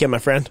this weekend, my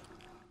friend?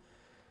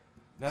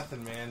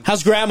 Nothing, man.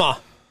 How's Grandma?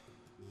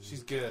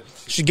 She's good.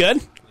 She good?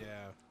 Yeah.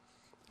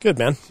 Good,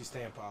 man. She's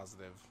staying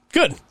positive.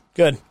 Good.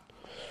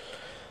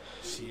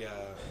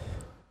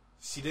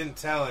 She didn't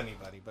tell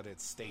anybody, but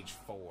it's stage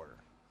 4.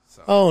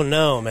 So Oh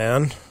no,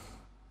 man.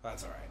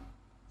 that's all right.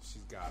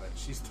 She's got it.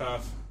 She's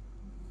tough.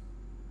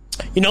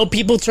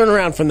 People turn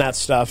around from that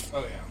stuff. Oh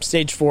yeah.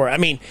 Stage 4. I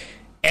mean,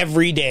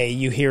 every day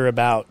you hear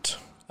about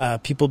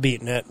people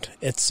beating it.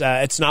 It's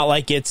not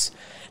like it's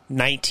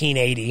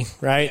 1980,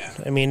 right? Yeah.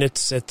 I mean,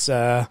 it's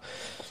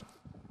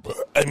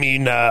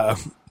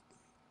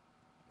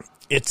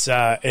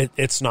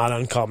not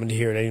uncommon to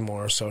hear it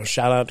anymore. So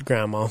shout out to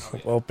Grandma. Oh,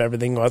 yeah. Hope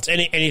everything goes.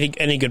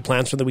 Any good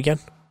plans for the weekend?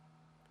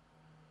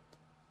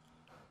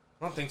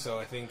 I don't think so.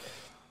 I think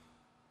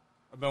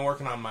I've been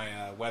working on my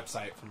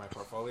website for my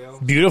portfolio.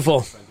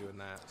 Beautiful. I've been doing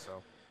that.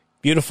 So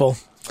Beautiful.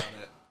 that's about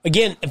it.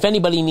 Again, if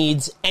anybody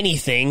needs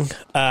anything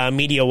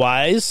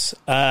media-wise,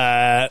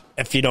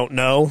 if you don't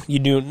know,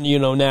 you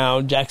know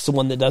now. Jack's the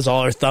one that does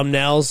all our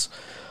thumbnails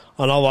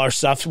on all our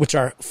stuff, which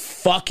are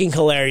fucking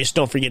hilarious.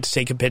 Don't forget to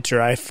take a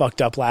picture. I fucked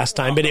up last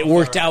time, but it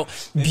worked out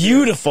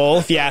beautiful,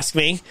 if you ask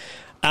me.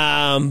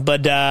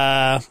 But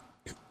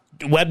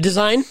web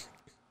design?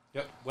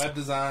 Yep. Web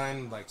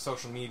design, like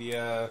social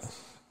media,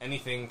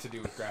 anything to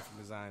do with graphic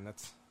design.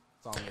 That's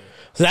all me.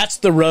 So that's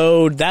the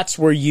road. That's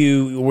where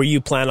you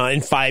plan on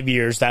in 5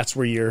 years. That's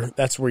where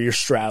you're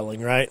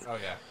straddling, right? Oh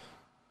yeah.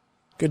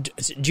 Good.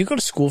 Did you go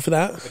to school for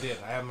that? I did.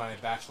 I have my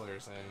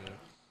bachelor's in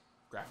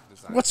graphic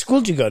design. What school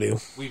did you go to?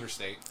 Weaver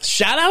State.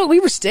 Shout out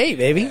Weaver State,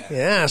 baby.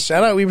 Yeah,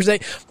 shout out Weaver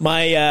State.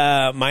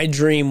 My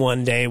dream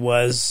one day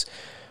was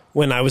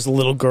when I was a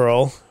little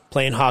girl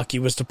playing hockey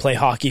was to play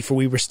hockey for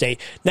Weaver State.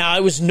 Now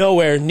I was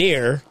nowhere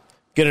near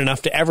good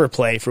enough to ever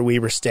play for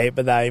Weaver State,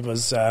 but that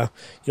was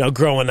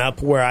growing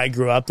up where I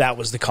grew up, that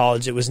was the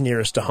college that was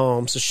nearest to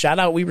home. So shout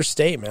out Weaver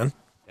State, man.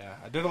 Yeah,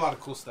 I did a lot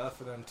of cool stuff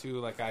for them too.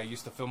 Like I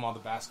used to film all the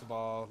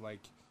basketball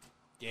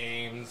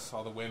games,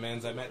 all the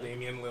women's. I met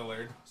Damian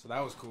Lillard, so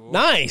that was cool.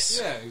 Nice.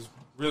 Yeah, he's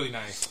really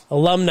nice.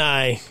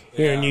 Alumni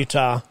here in Yeah.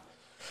 Utah.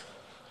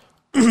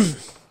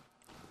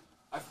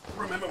 I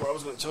remember what I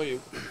was going to tell you.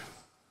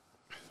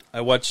 I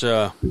watched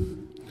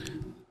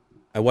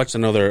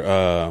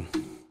another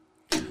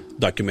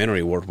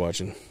documentary worth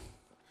watching.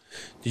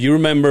 Do you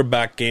remember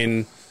back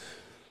in,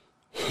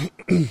 I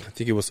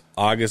think it was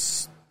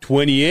August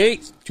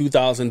 28th,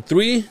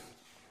 2003,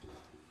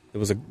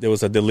 there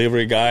was a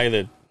delivery guy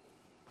that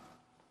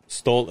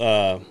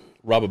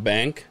robbed a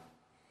bank,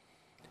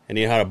 and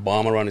he had a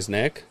bomb around his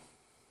neck?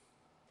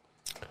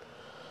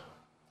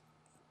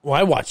 Well,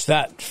 I watched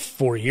that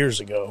 4 years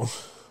ago.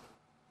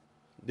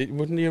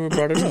 Wouldn't you ever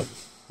brought it up?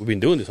 We've been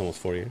doing this almost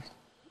 4 years.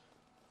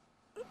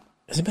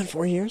 Has it been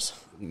 4 years?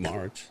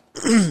 March.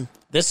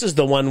 This is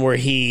the one where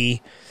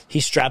he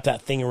strapped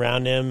that thing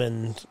around him,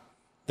 and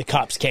the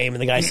cops came,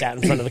 and the guy sat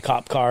in front of the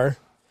cop car.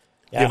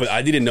 Yeah, but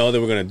I didn't know they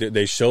were gonna do.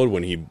 They showed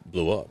when he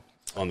blew up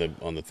on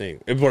the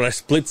thing. For a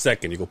split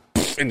second, you go,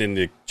 and then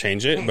they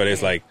change it. But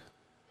it's like,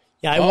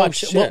 yeah, I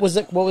watched. Shit. What was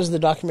it? What was the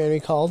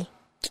documentary called?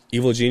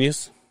 Evil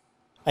Genius.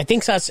 I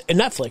think that's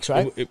Netflix,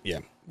 right? Yeah,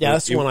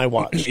 that's the one I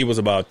watched. It was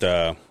about.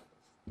 The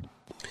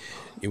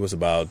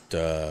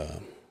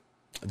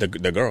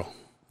girl.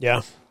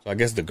 Yeah, So I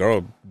guess the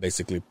girl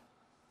basically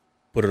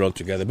put it all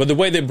together. But the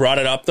way they brought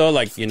it up, though,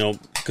 like, you know,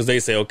 because they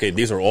say, okay,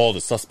 these are all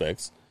the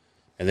suspects,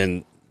 and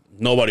then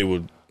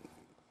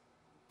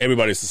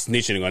everybody's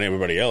snitching on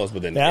everybody else,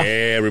 but then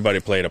everybody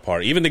played a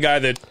part. Even the guy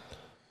that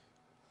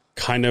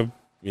kind of,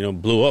 you know,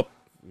 blew up,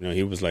 you know,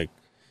 he was like,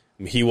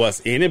 he was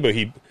in it, but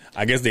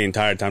I guess the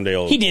entire time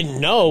he didn't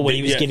know what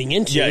he was getting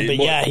into,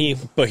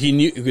 but he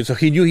knew, so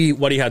he knew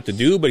what he had to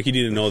do, but he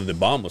didn't know that the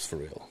bomb was for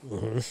real.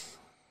 Mm-hmm.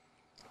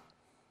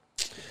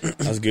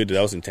 That was good.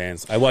 That was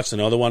intense. I watched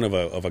another one of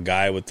a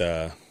guy with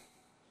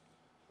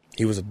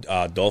he was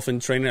a dolphin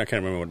trainer. I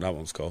can't remember what that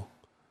one's called.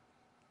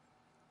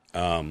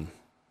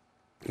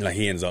 Like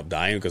he ends up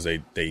dying because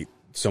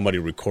somebody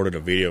recorded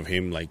a video of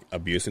him like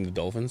abusing the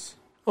dolphins.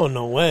 Oh,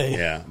 no way.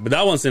 Yeah, but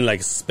that one's in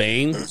like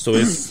Spain, so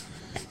it's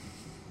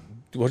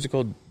what's it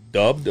called,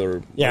 dubbed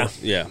or yeah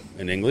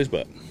in English.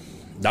 But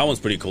that one's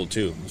pretty cool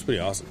too. It's pretty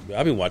awesome.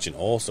 I've been watching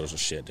all sorts of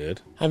shit,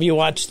 dude. Have you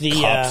watched the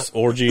cops,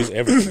 orgies,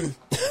 everything?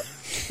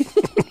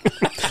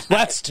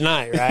 That's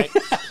tonight, right?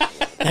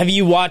 Have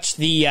you watched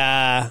the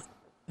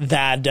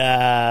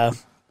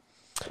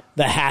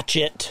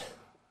Hatchet?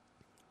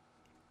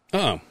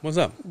 Oh, what's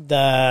up?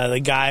 The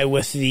guy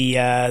with the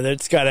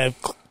that's got a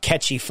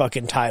catchy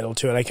fucking title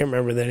to it. I can't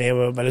remember the name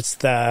of it, but it's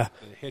the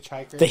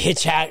Hitchhiker. The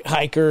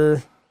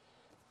Hitchhiker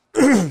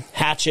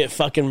Hatchet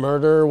fucking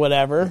murder or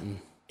whatever. Mm-hmm.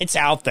 It's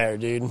out there,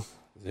 dude.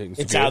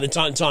 It's out. It's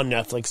on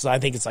Netflix. I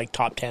think it's like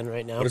top 10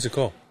 right now. What is it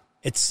called?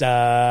 It's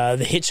the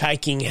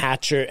Hitchhiking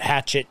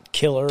Hatchet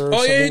Killer. Or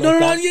oh yeah, no,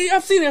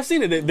 I've seen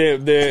it.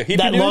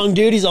 That long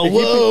dude. He's like,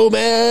 whoa,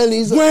 man.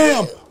 He's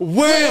wham, like,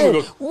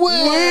 wham,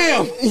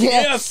 wham.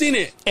 Yeah, I've seen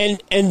it.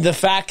 And the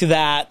fact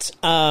that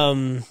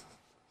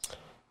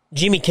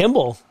Jimmy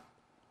Kimmel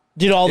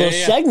did all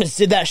those segments,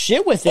 did that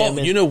shit with him.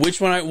 You know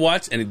which one I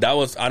watched, and that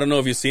was, I don't know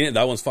if you've seen it.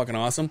 That one's fucking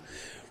awesome.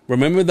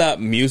 Remember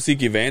that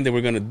music event they were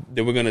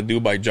gonna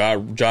do by Ja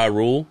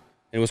Rule?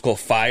 It was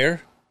called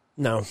Fire.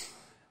 No.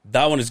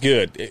 That one is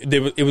good.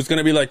 It was going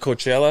to be like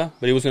Coachella,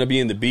 but it was going to be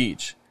in the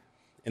beach,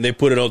 and they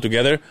put it all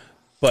together.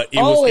 But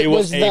it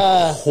was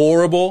a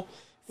horrible.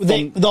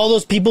 All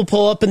those people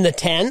pull up in the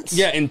tents.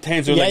 Yeah, in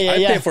tents. I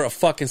pay for a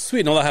fucking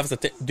suite, and all I have is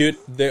dude.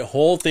 The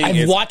whole thing.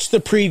 I've watched the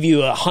preview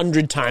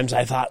 100 times.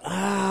 I thought,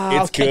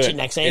 I'll catch it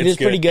next time. It is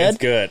pretty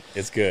good.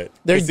 It's good.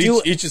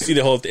 You should see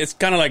the whole. It's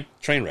kind of like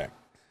Trainwreck.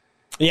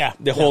 Yeah,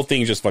 the whole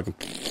thing just fucking.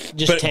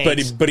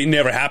 But it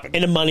never happened.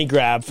 And a money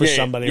grab for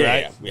somebody,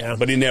 right? Yeah,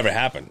 but it never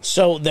happened.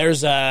 So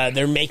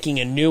they're making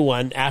a new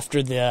one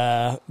after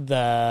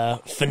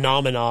the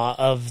phenomena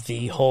of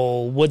the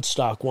whole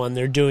Woodstock one.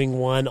 They're doing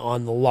one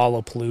on the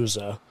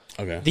Lollapalooza.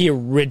 Okay. The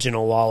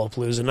original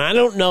Lollapalooza. And I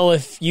don't know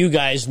if you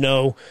guys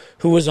know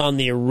who was on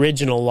the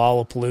original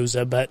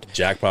Lollapalooza, but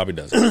Jack probably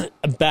doesn't.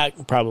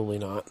 Probably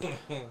not.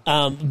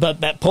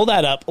 But pull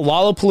that up.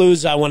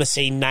 Lollapalooza, I want to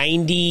say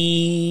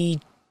 92.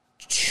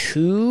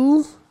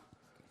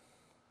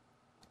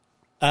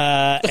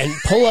 And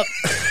pull up.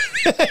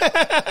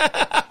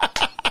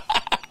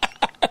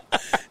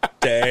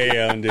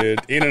 Damn,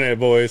 dude. Internet,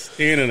 boys.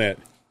 Internet.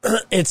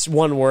 It's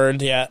one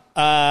word, yeah.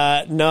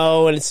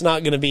 No, and it's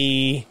not going to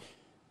be.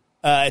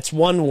 It's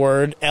one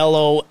word.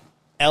 LOLL.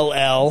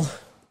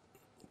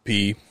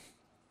 P.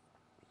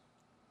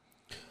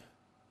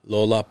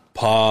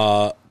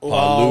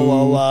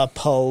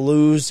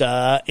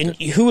 Lollapalooza. And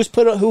who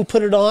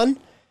put it on?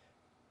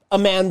 A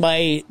man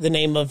by the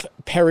name of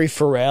Perry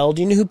Farrell.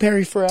 Do you know who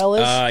Perry Farrell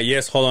is?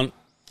 Yes, hold on.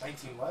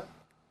 19 what?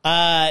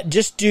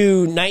 Just do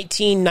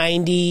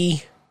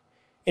 1990,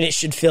 and it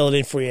should fill it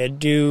in for you.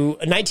 Do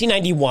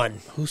 1991.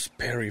 Who's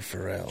Perry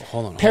Farrell?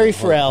 Hold on. Perry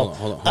Farrell.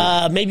 Hold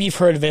on. Maybe you've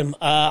heard of him.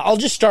 I'll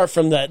just start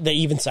from the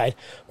even side.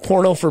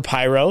 Porno for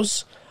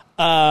Pyros.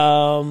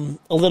 A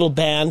little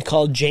band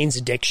called Jane's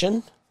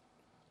Addiction.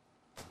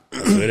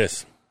 That's who it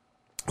is.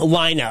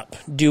 Lineup.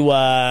 Do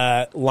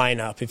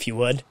lineup if you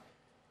would.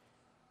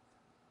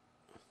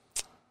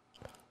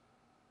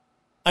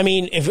 I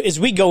mean, as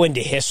we go into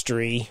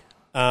history,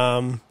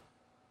 and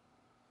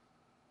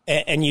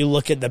you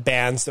look at the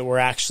bands that were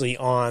actually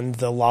on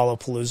the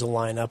Lollapalooza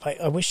lineup,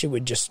 I wish it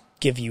would just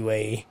give you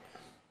a.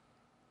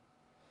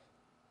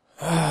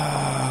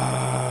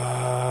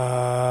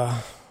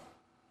 I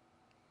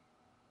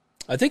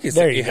think it's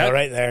there. You go,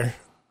 right there.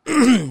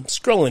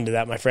 Scroll into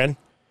that, my friend.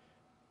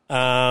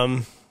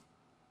 Oh,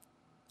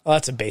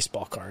 that's a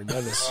baseball card.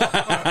 That is.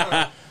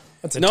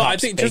 That's a I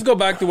think just go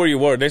back to where you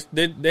were.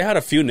 They had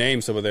a few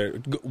names over there.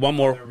 One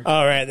more.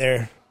 Oh, right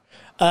there.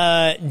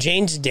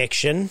 Jane's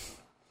Addiction.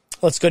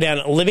 Let's go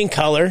down. Living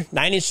Color,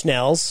 9 Inch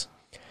Nails,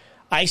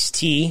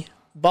 Ice-T,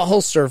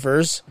 Butthole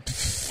Surfers,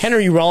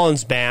 Henry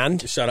Rollins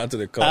Band. Shout out to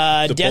the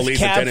Death police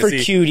Cab in for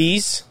Tennessee.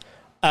 Cuties.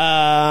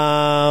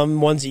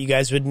 Ones that you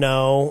guys would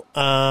know.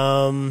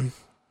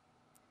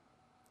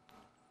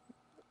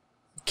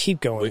 Keep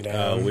going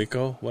down.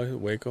 Waco? What?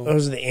 Waco?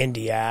 Those are the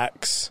indie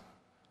acts.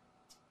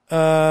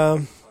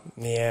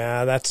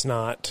 Yeah, that's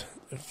not.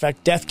 In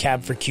fact, Death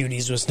Cab for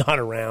Cuties was not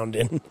around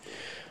in.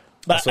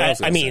 But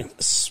I mean,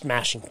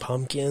 Smashing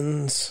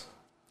Pumpkins.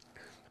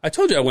 I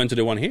told you I went to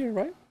the one here,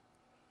 right?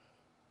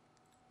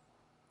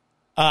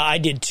 I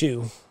did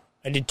too.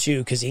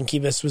 Because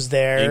Incubus was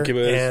there.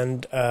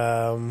 Incubus.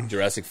 And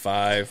Jurassic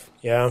 5.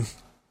 yeah.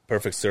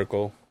 Perfect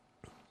Circle.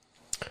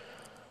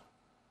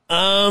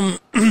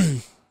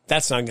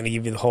 That's not going to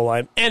give you the whole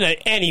line. And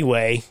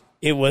anyway,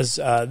 it was,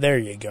 there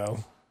you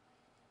go.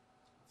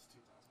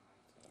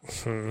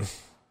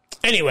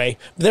 Anyway,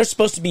 there's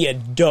supposed to be a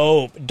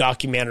dope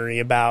documentary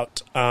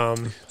about...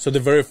 So the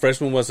very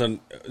first one was that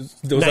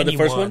the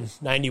first one?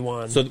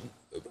 91.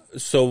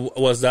 So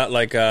was that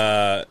like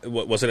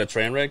was it a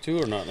train wreck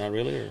too, or not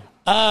really? Or?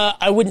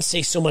 I wouldn't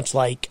say so much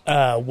like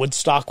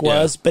Woodstock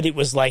was, but it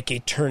was like a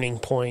turning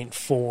point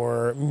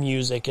for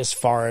music as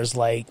far as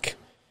like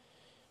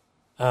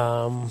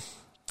grunge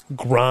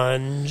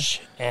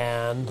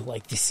and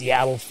like the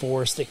Seattle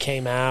Force that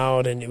came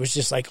out, and it was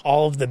just like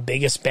all of the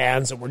biggest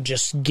bands that were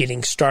just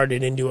getting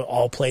started into it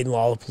all played in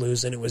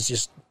Lollapalooza, and it was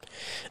just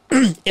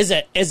as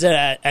a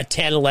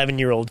 10,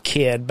 11-year-old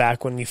kid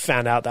back when we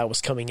found out that was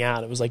coming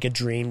out, it was like a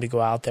dream to go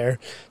out there,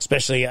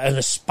 especially an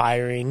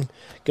aspiring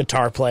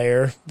guitar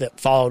player that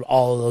followed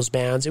all of those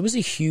bands. It was a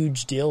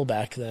huge deal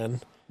back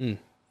then.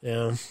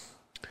 Yeah.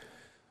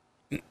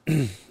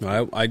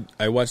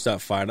 I watched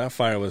that fire. That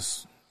fire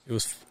was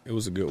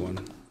a good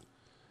one.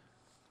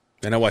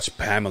 Then I watched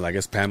Pamela. I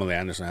guess Pamela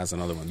Anderson has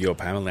another one. Yo,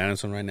 Pamela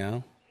Anderson right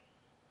now.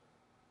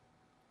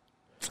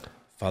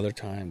 Father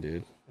Time,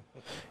 dude.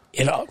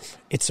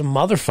 It's a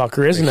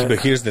motherfucker, isn't it? But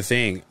here's the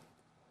thing.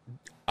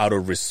 Out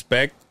of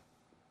respect,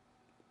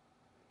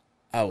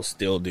 I will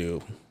still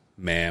do,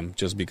 ma'am,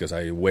 just because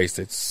I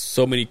wasted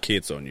so many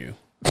kids on you.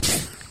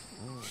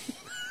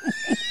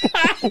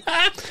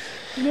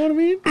 You know what I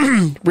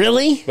mean?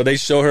 Really? But they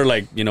show her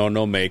like,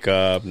 no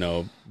makeup,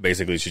 no.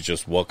 Basically, she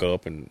just woke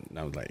up, and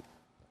I was like,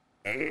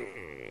 ugh.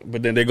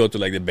 But then they go to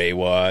like the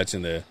Baywatch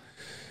and the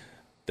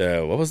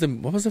what was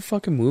the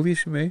fucking movie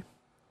she made?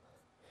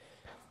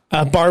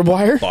 Barbed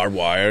Wire. Barbed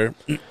Wire.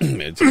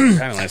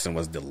 Pamela Anderson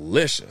was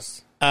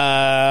delicious.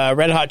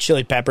 Red Hot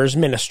Chili Peppers,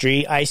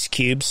 Ministry, Ice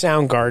Cube,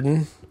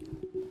 Soundgarden,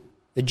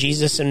 the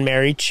Jesus and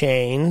Mary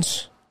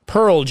Chains,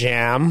 Pearl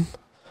Jam,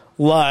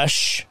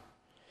 Lush,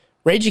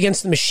 Rage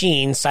Against the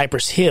Machine,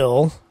 Cypress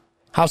Hill,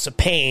 House of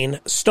Pain,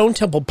 Stone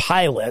Temple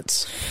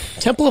Pilots,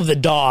 Temple of the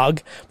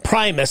Dog,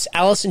 Primus,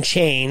 Alice in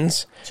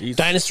Chains, Jesus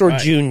Dinosaur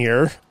Christ.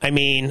 Jr.,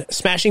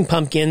 Smashing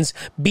Pumpkins,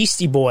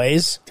 Beastie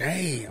Boys,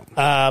 Damn.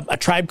 A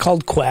Tribe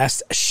Called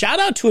Quest. Shout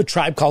out to A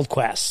Tribe Called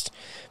Quest.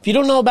 If you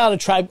don't know about A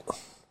Tribe...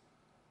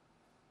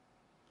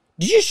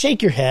 Did you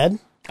shake your head?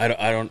 I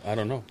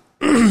don't know.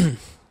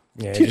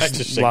 Yeah, you I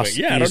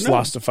don't know.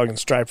 lost a fucking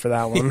stripe for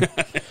that one.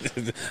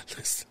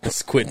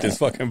 Let's quit this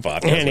fucking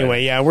podcast.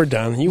 Anyway, yeah, we're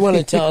done. You want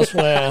to tell us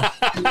where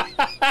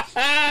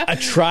A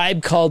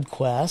Tribe Called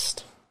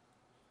Quest?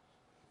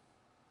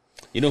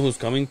 You know who's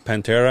coming?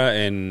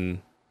 Pantera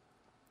and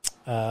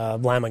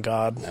Lamb of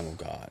God. Lamb of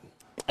God.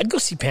 I'd go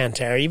see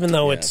Pantera, even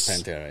though it's...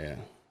 Pantera, yeah.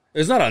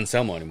 It's not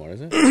Anselmo anymore,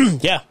 is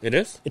it? Yeah. It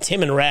is? It's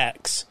him and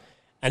Rex.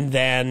 And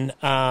then...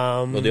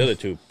 well, the other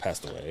two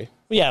passed away.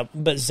 Yeah,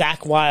 but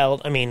Zach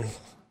Wilde,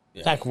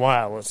 Zach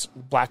Wilde, it's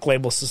Black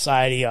Label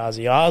Society,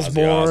 Ozzy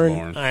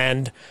Osbourne.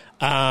 And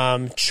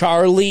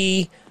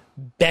Charlie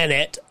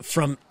Bennett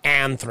from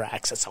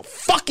Anthrax. That's how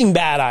fucking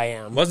bad I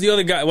am. What's the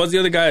other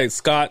guy?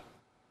 Scott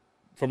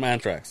from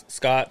Anthrax.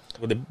 Scott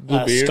with the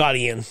blue beard? Scott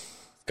Ian.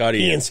 Scott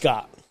Ian. Ian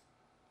Scott.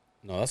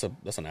 No, that's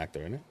an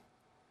actor, isn't it?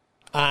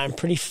 I'm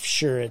pretty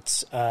sure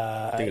it's...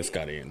 I think it's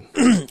Scott Ian.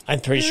 I'm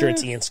pretty sure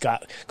it's Ian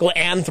Scott. Go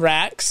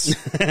Anthrax.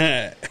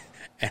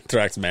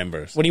 Anthrax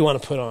members. What do you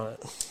want to put on it?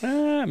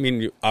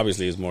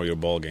 Obviously, it's more your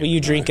ball game. Will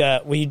you drink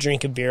a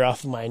beer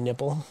off of my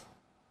nipple?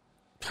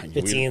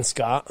 It's Ian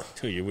Scott.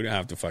 We don't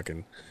have to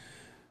fucking...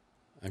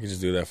 I can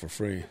just do that for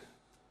free.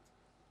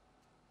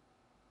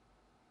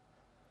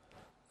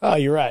 Oh,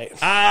 you're right.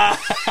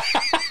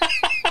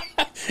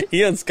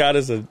 Ian Scott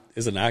is an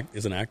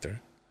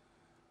actor.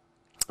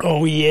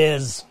 Oh, he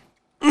is.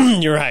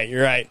 You're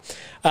right.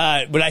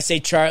 Would I say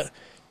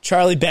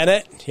Charlie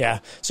Bennett? Yeah.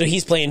 So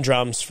he's playing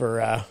drums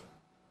for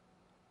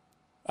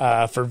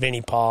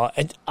Vinnie Paul.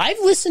 I've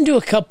listened to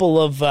a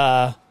couple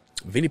of...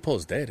 Vinnie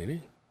Paul's dead, isn't he?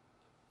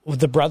 Well,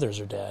 the brothers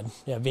are dead.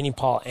 Yeah, Vinnie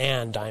Paul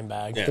and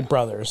Dimebag, the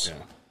brothers.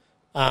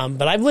 Yeah.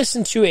 But I've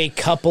listened to a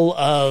couple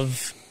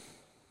of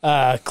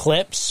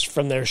clips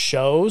from their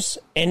shows,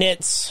 and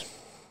it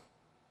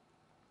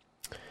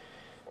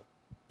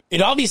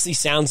obviously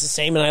sounds the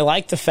same, and I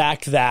like the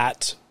fact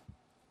that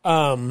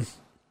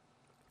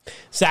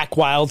Zach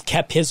Wilde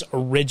kept his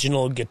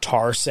original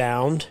guitar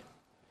sound.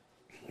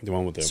 The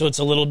one with the... So it's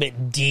a little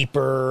bit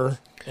deeper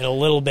and a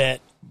little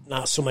bit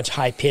not so much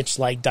high pitched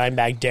like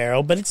Dimebag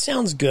Darrell, but it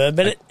sounds good.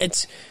 But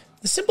it's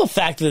the simple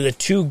fact that the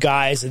two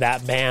guys of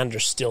that band are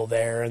still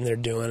there and they're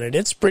doing it.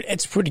 It's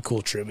pretty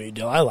cool tribute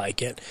deal. I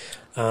like it.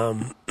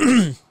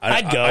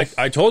 I'd go.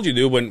 I told you,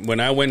 dude. When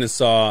I went and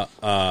saw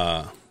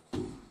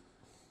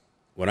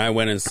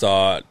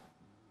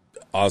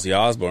Ozzy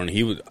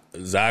Osbourne,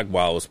 Zach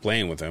Wilde was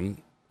playing with him,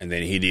 and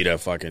then he did a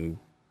fucking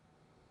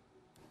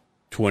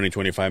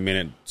 20-25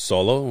 minute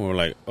solo, and we're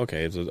like,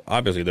 okay, so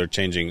obviously they're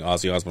changing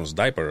Ozzy Osbourne's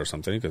diaper or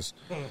something, because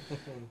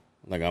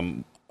like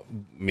I'm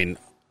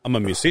a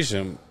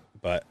musician,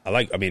 but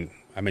I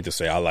meant to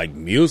say I like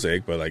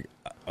music, but like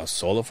a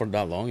solo for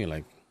that long, you're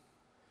like,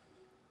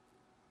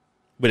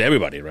 with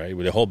everybody, right?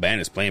 With the whole band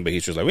is playing, but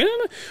he's just like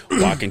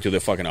walking to the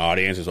fucking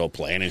audience, is all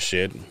playing and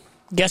shit.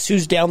 Guess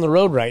who's down the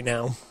road right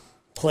now?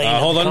 Playing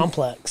at the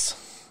Complex.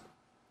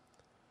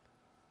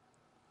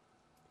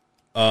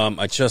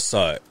 I just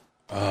saw it.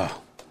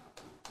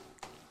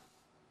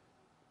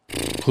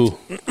 Who?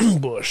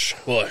 Bush,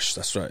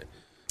 that's right.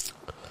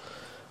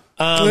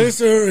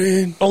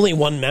 Only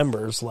one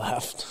member's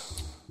left.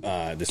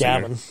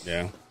 Gavin.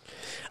 Singer.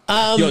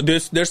 Yeah. Yo,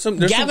 there's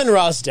Gavin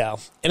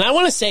Rosdell. And I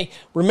want to say,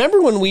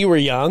 remember when we were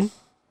young?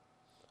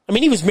 I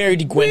mean, he was married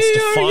to Gwen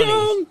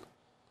Stefani.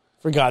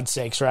 For God's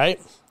sakes, right?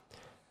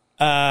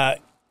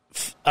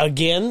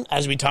 Again,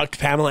 as we talked to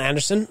Pamela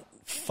Anderson,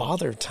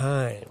 Father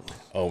Time.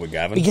 Oh, with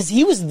Gavin? Because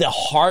he was the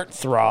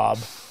heartthrob.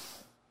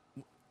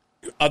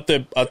 At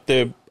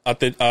the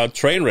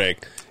train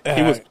wreck,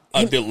 he was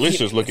a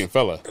delicious looking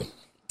fella.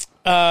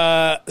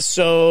 Why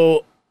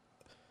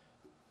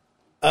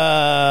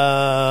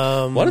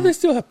do they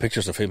still have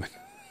pictures of him?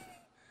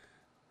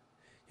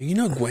 You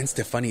know, Gwen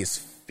Stefani is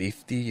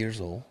 50 years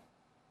old.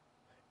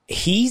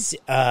 He's,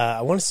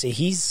 I want to say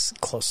he's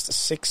close to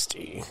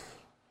 60.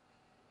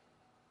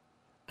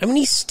 I mean,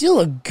 he's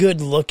still a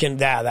good looking,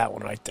 that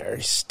one right there.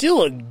 He's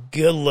still a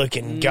good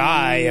looking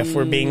guy, if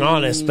we're being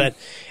honest. But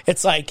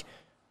it's like,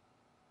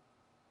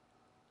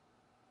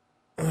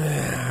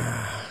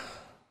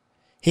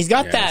 he's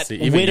got that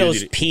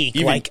widow's peak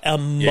like a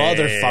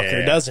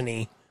motherfucker, doesn't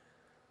he?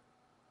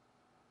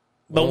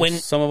 But when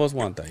some of us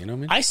want that, you know what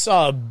I mean? I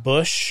saw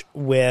Bush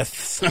with...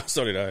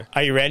 So did I.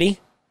 Are you ready?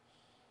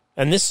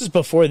 And this is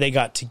before they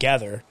got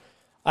together.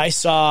 I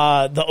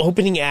saw the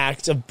opening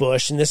act of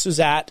Bush, and this was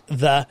at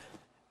the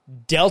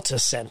Delta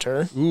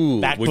Center.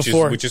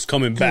 Which is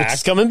coming back. Which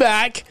is coming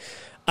back.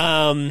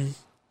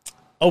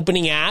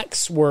 Opening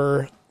acts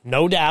were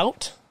No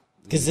Doubt,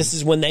 because this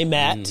is when they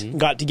met and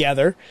got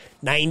together.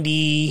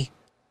 95.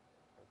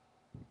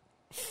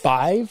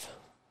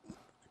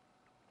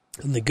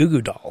 And the Goo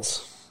Goo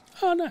Dolls.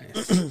 Oh,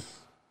 nice.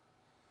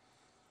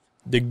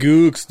 The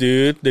Googs,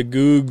 dude. The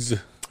Googs.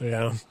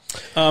 Yeah.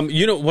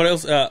 You know what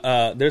else?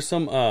 There's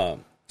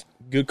some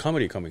good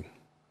comedy coming.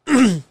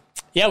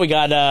 Yeah, we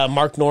got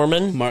Mark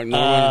Norman.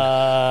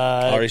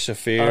 Ari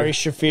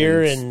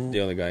Shaffir. And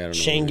the other guy, I don't know.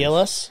 Shane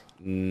Gillis.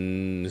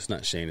 It's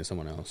not Shane, it's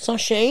someone else. It's not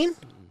Shane?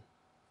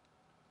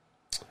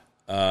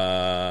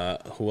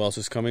 Who else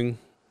is coming?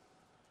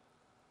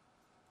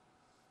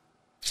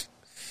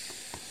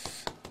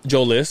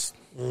 Joe List.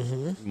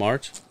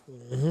 March.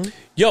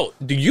 Yo,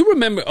 do you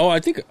remember? Oh, I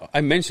think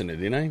I mentioned it,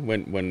 didn't I?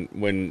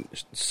 When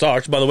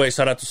Sarge, by the way,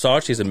 shout out to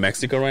Sarge. He's in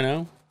Mexico right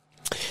now.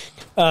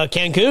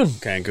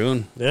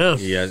 Cancun. Yeah.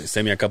 He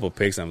sent me a couple of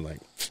pics. I'm like,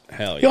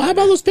 hell yeah. Yo, how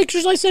about those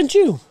pictures I sent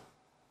you?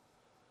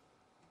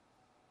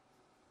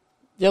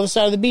 The other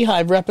side of the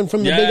beehive repping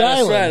from the Big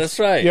Island. That's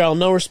right. You're all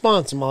no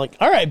response. I'm all like,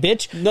 all right,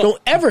 bitch. No.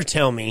 Don't ever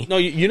tell me. No,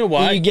 you know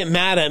why? You get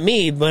mad at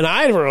me, but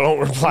I don't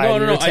reply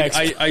to your text.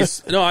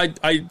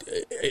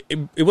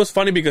 It was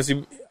funny because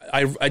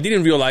I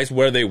didn't realize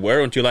where they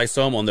were until I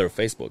saw them on their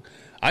Facebook.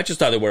 I just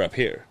thought they were up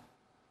here.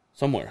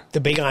 Somewhere.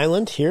 The Big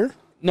Island here?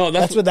 No,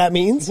 that's what that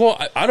means?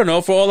 Well, I don't know.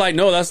 For all I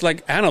know, that's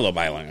like Antelope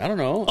Island. I don't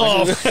know.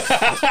 Oh.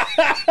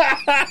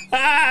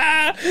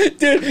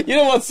 Dude, you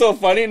know what's so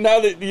funny? Now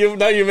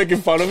you're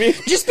making fun of me.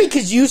 Just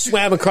because you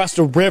swam across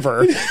a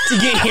river to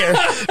get here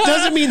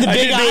doesn't mean the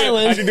Big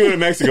Island. I should do it in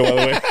Mexico, by the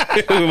way,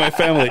 with my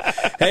family.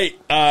 Hey,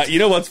 you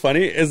know what's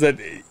funny is that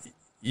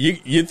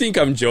you think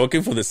I'm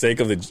joking for the sake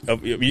of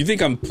you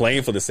think I'm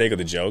playing for the sake of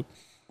the joke.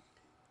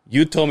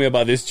 You told me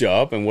about this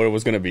job and what it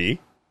was going to be,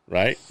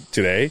 right?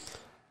 Today.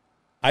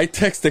 I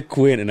texted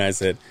Quinn and I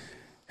said,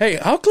 hey,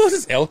 how close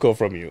is Elko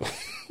from you?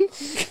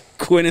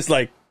 Quinn is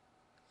like,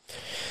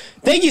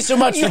 thank you so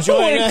much for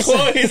joining us.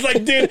 He's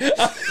like, dude.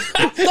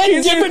 That's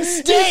a different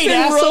state,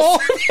 asshole.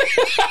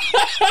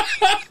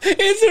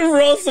 It's in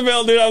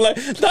Roosevelt, dude. I'm like,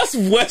 that's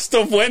west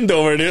of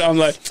Wendover, dude. I'm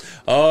like,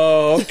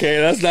 oh, okay,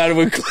 that's not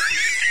even close.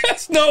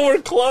 That's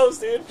nowhere close,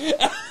 dude.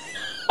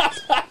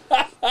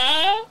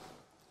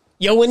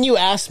 Yo, when you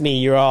asked me,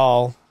 you're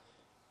all,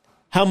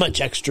 how much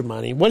extra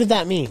money? What did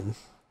that mean?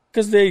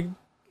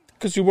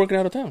 Because you're working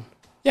out of town.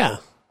 Yeah.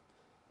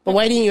 But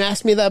why didn't you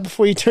ask me that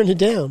before you turned it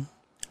down?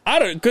 I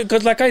don't,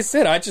 because like I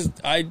said,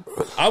 I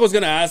was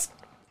going to ask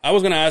I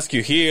was gonna ask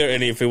you here,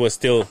 and if it was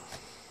still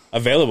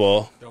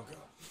available. Don't go.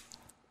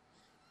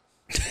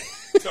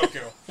 Don't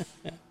go.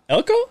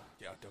 Elko?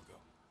 Yeah, don't go.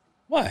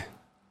 Why?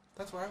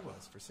 That's where I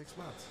was for 6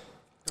 months.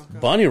 Don't go.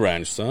 Bunny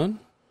Ranch, son.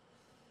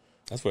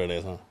 That's where it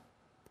is, huh?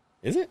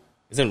 Is it?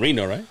 It's in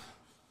Reno, right?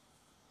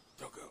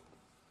 Don't go.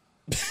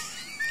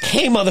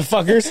 Hey,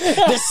 motherfuckers.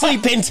 They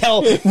sleep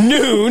until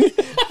noon,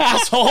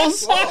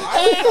 assholes. Fuck.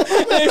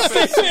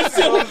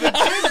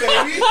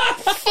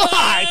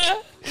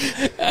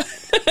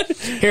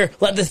 Here,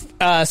 let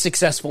the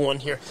successful one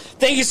here.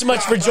 Thank you so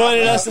much for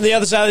joining us on the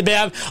other side of the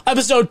band.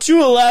 Episode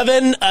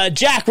 211.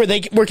 Jack,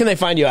 where can they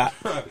find you at?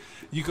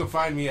 You can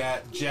find me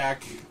at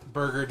Jack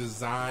Burger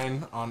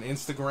Design on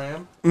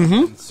Instagram.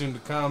 And soon to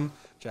come,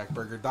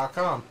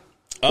 jackburger.com.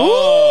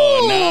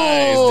 Oh,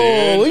 nice,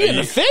 dude. We're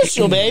getting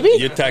official, baby.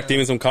 You tag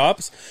teaming some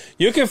cops.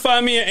 You can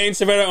find me at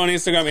Angel Cervera on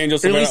Instagram, Angel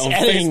Cervera on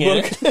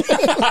Facebook.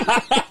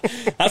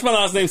 That's my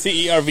last name,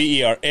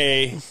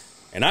 Cervera.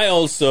 And I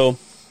also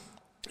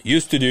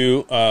used to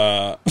do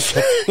No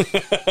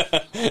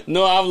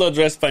Hablo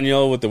Dre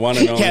Español with the one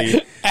and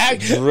only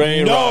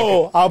Dre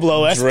No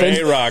Hablo Español.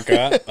 Dre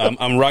Rocca.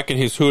 I'm rocking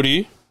his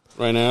hoodie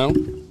right now.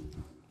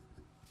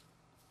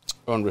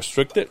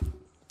 Unrestricted.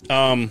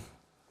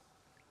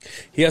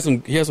 He has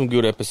some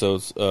good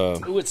episodes.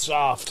 Ooh, it's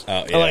soft.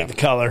 Yeah. I like the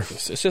color.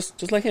 It's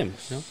just like him.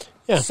 You know?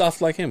 Yeah.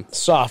 Soft like him.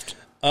 Soft.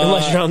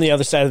 Unless you're on the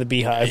other side of the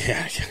beehive.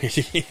 Yeah.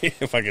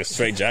 If I get a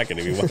straight jacket,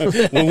 if you want.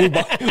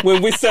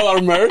 When we sell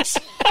our merch,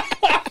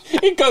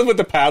 it comes with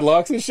the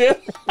padlocks and shit.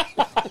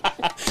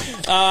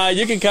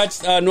 You can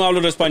catch No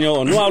Hablo de Español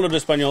or No Hablo de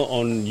Español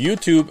on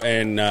YouTube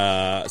and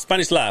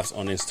Spanish Laughs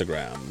on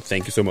Instagram.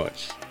 Thank you so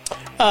much.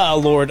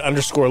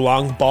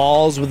 Lord_long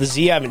balls with a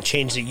Z. I haven't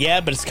changed it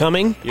yet, but it's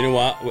coming. You know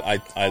what? I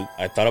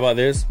thought about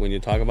this when you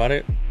talk about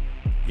it.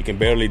 You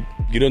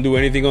don't do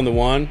anything on the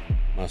one.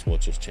 Might as well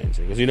just change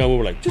it. Because we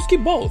were like, just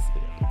keep both.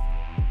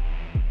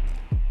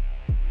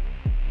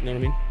 You know what I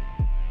mean?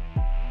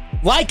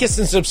 Like us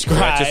and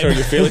subscribe. Just hurt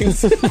your feelings.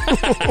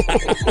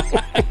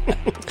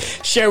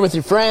 Share with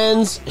your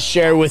friends.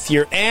 Share with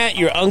your aunt,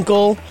 your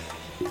uncle.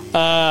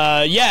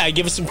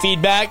 Give us some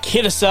feedback.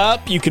 Hit us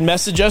up. You can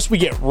message us. We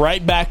get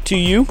right back to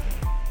you.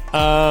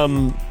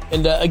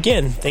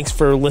 Again, thanks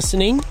for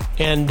listening.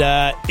 And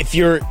if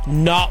you're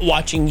not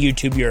watching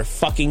YouTube, you're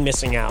fucking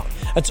missing out.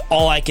 That's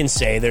all I can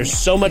say. There's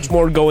so much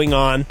more going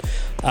on.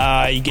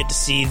 You get to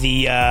see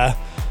the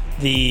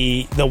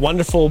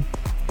wonderful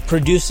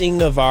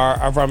producing of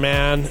our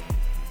man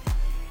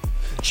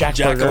Jack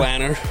Burger.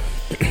 O'Lantern.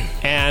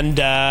 And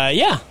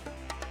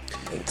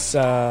it's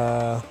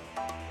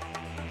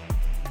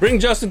Bring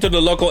Justin to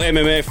the local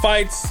MMA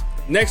fights.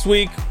 Next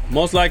week,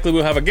 most likely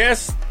we'll have a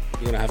guest.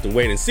 You're going to have to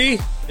wait and see.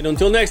 And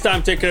until next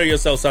time, take care of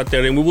yourselves out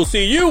there. And we will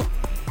see you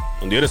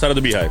on the other side of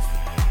the beehive.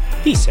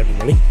 Peace,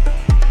 everybody.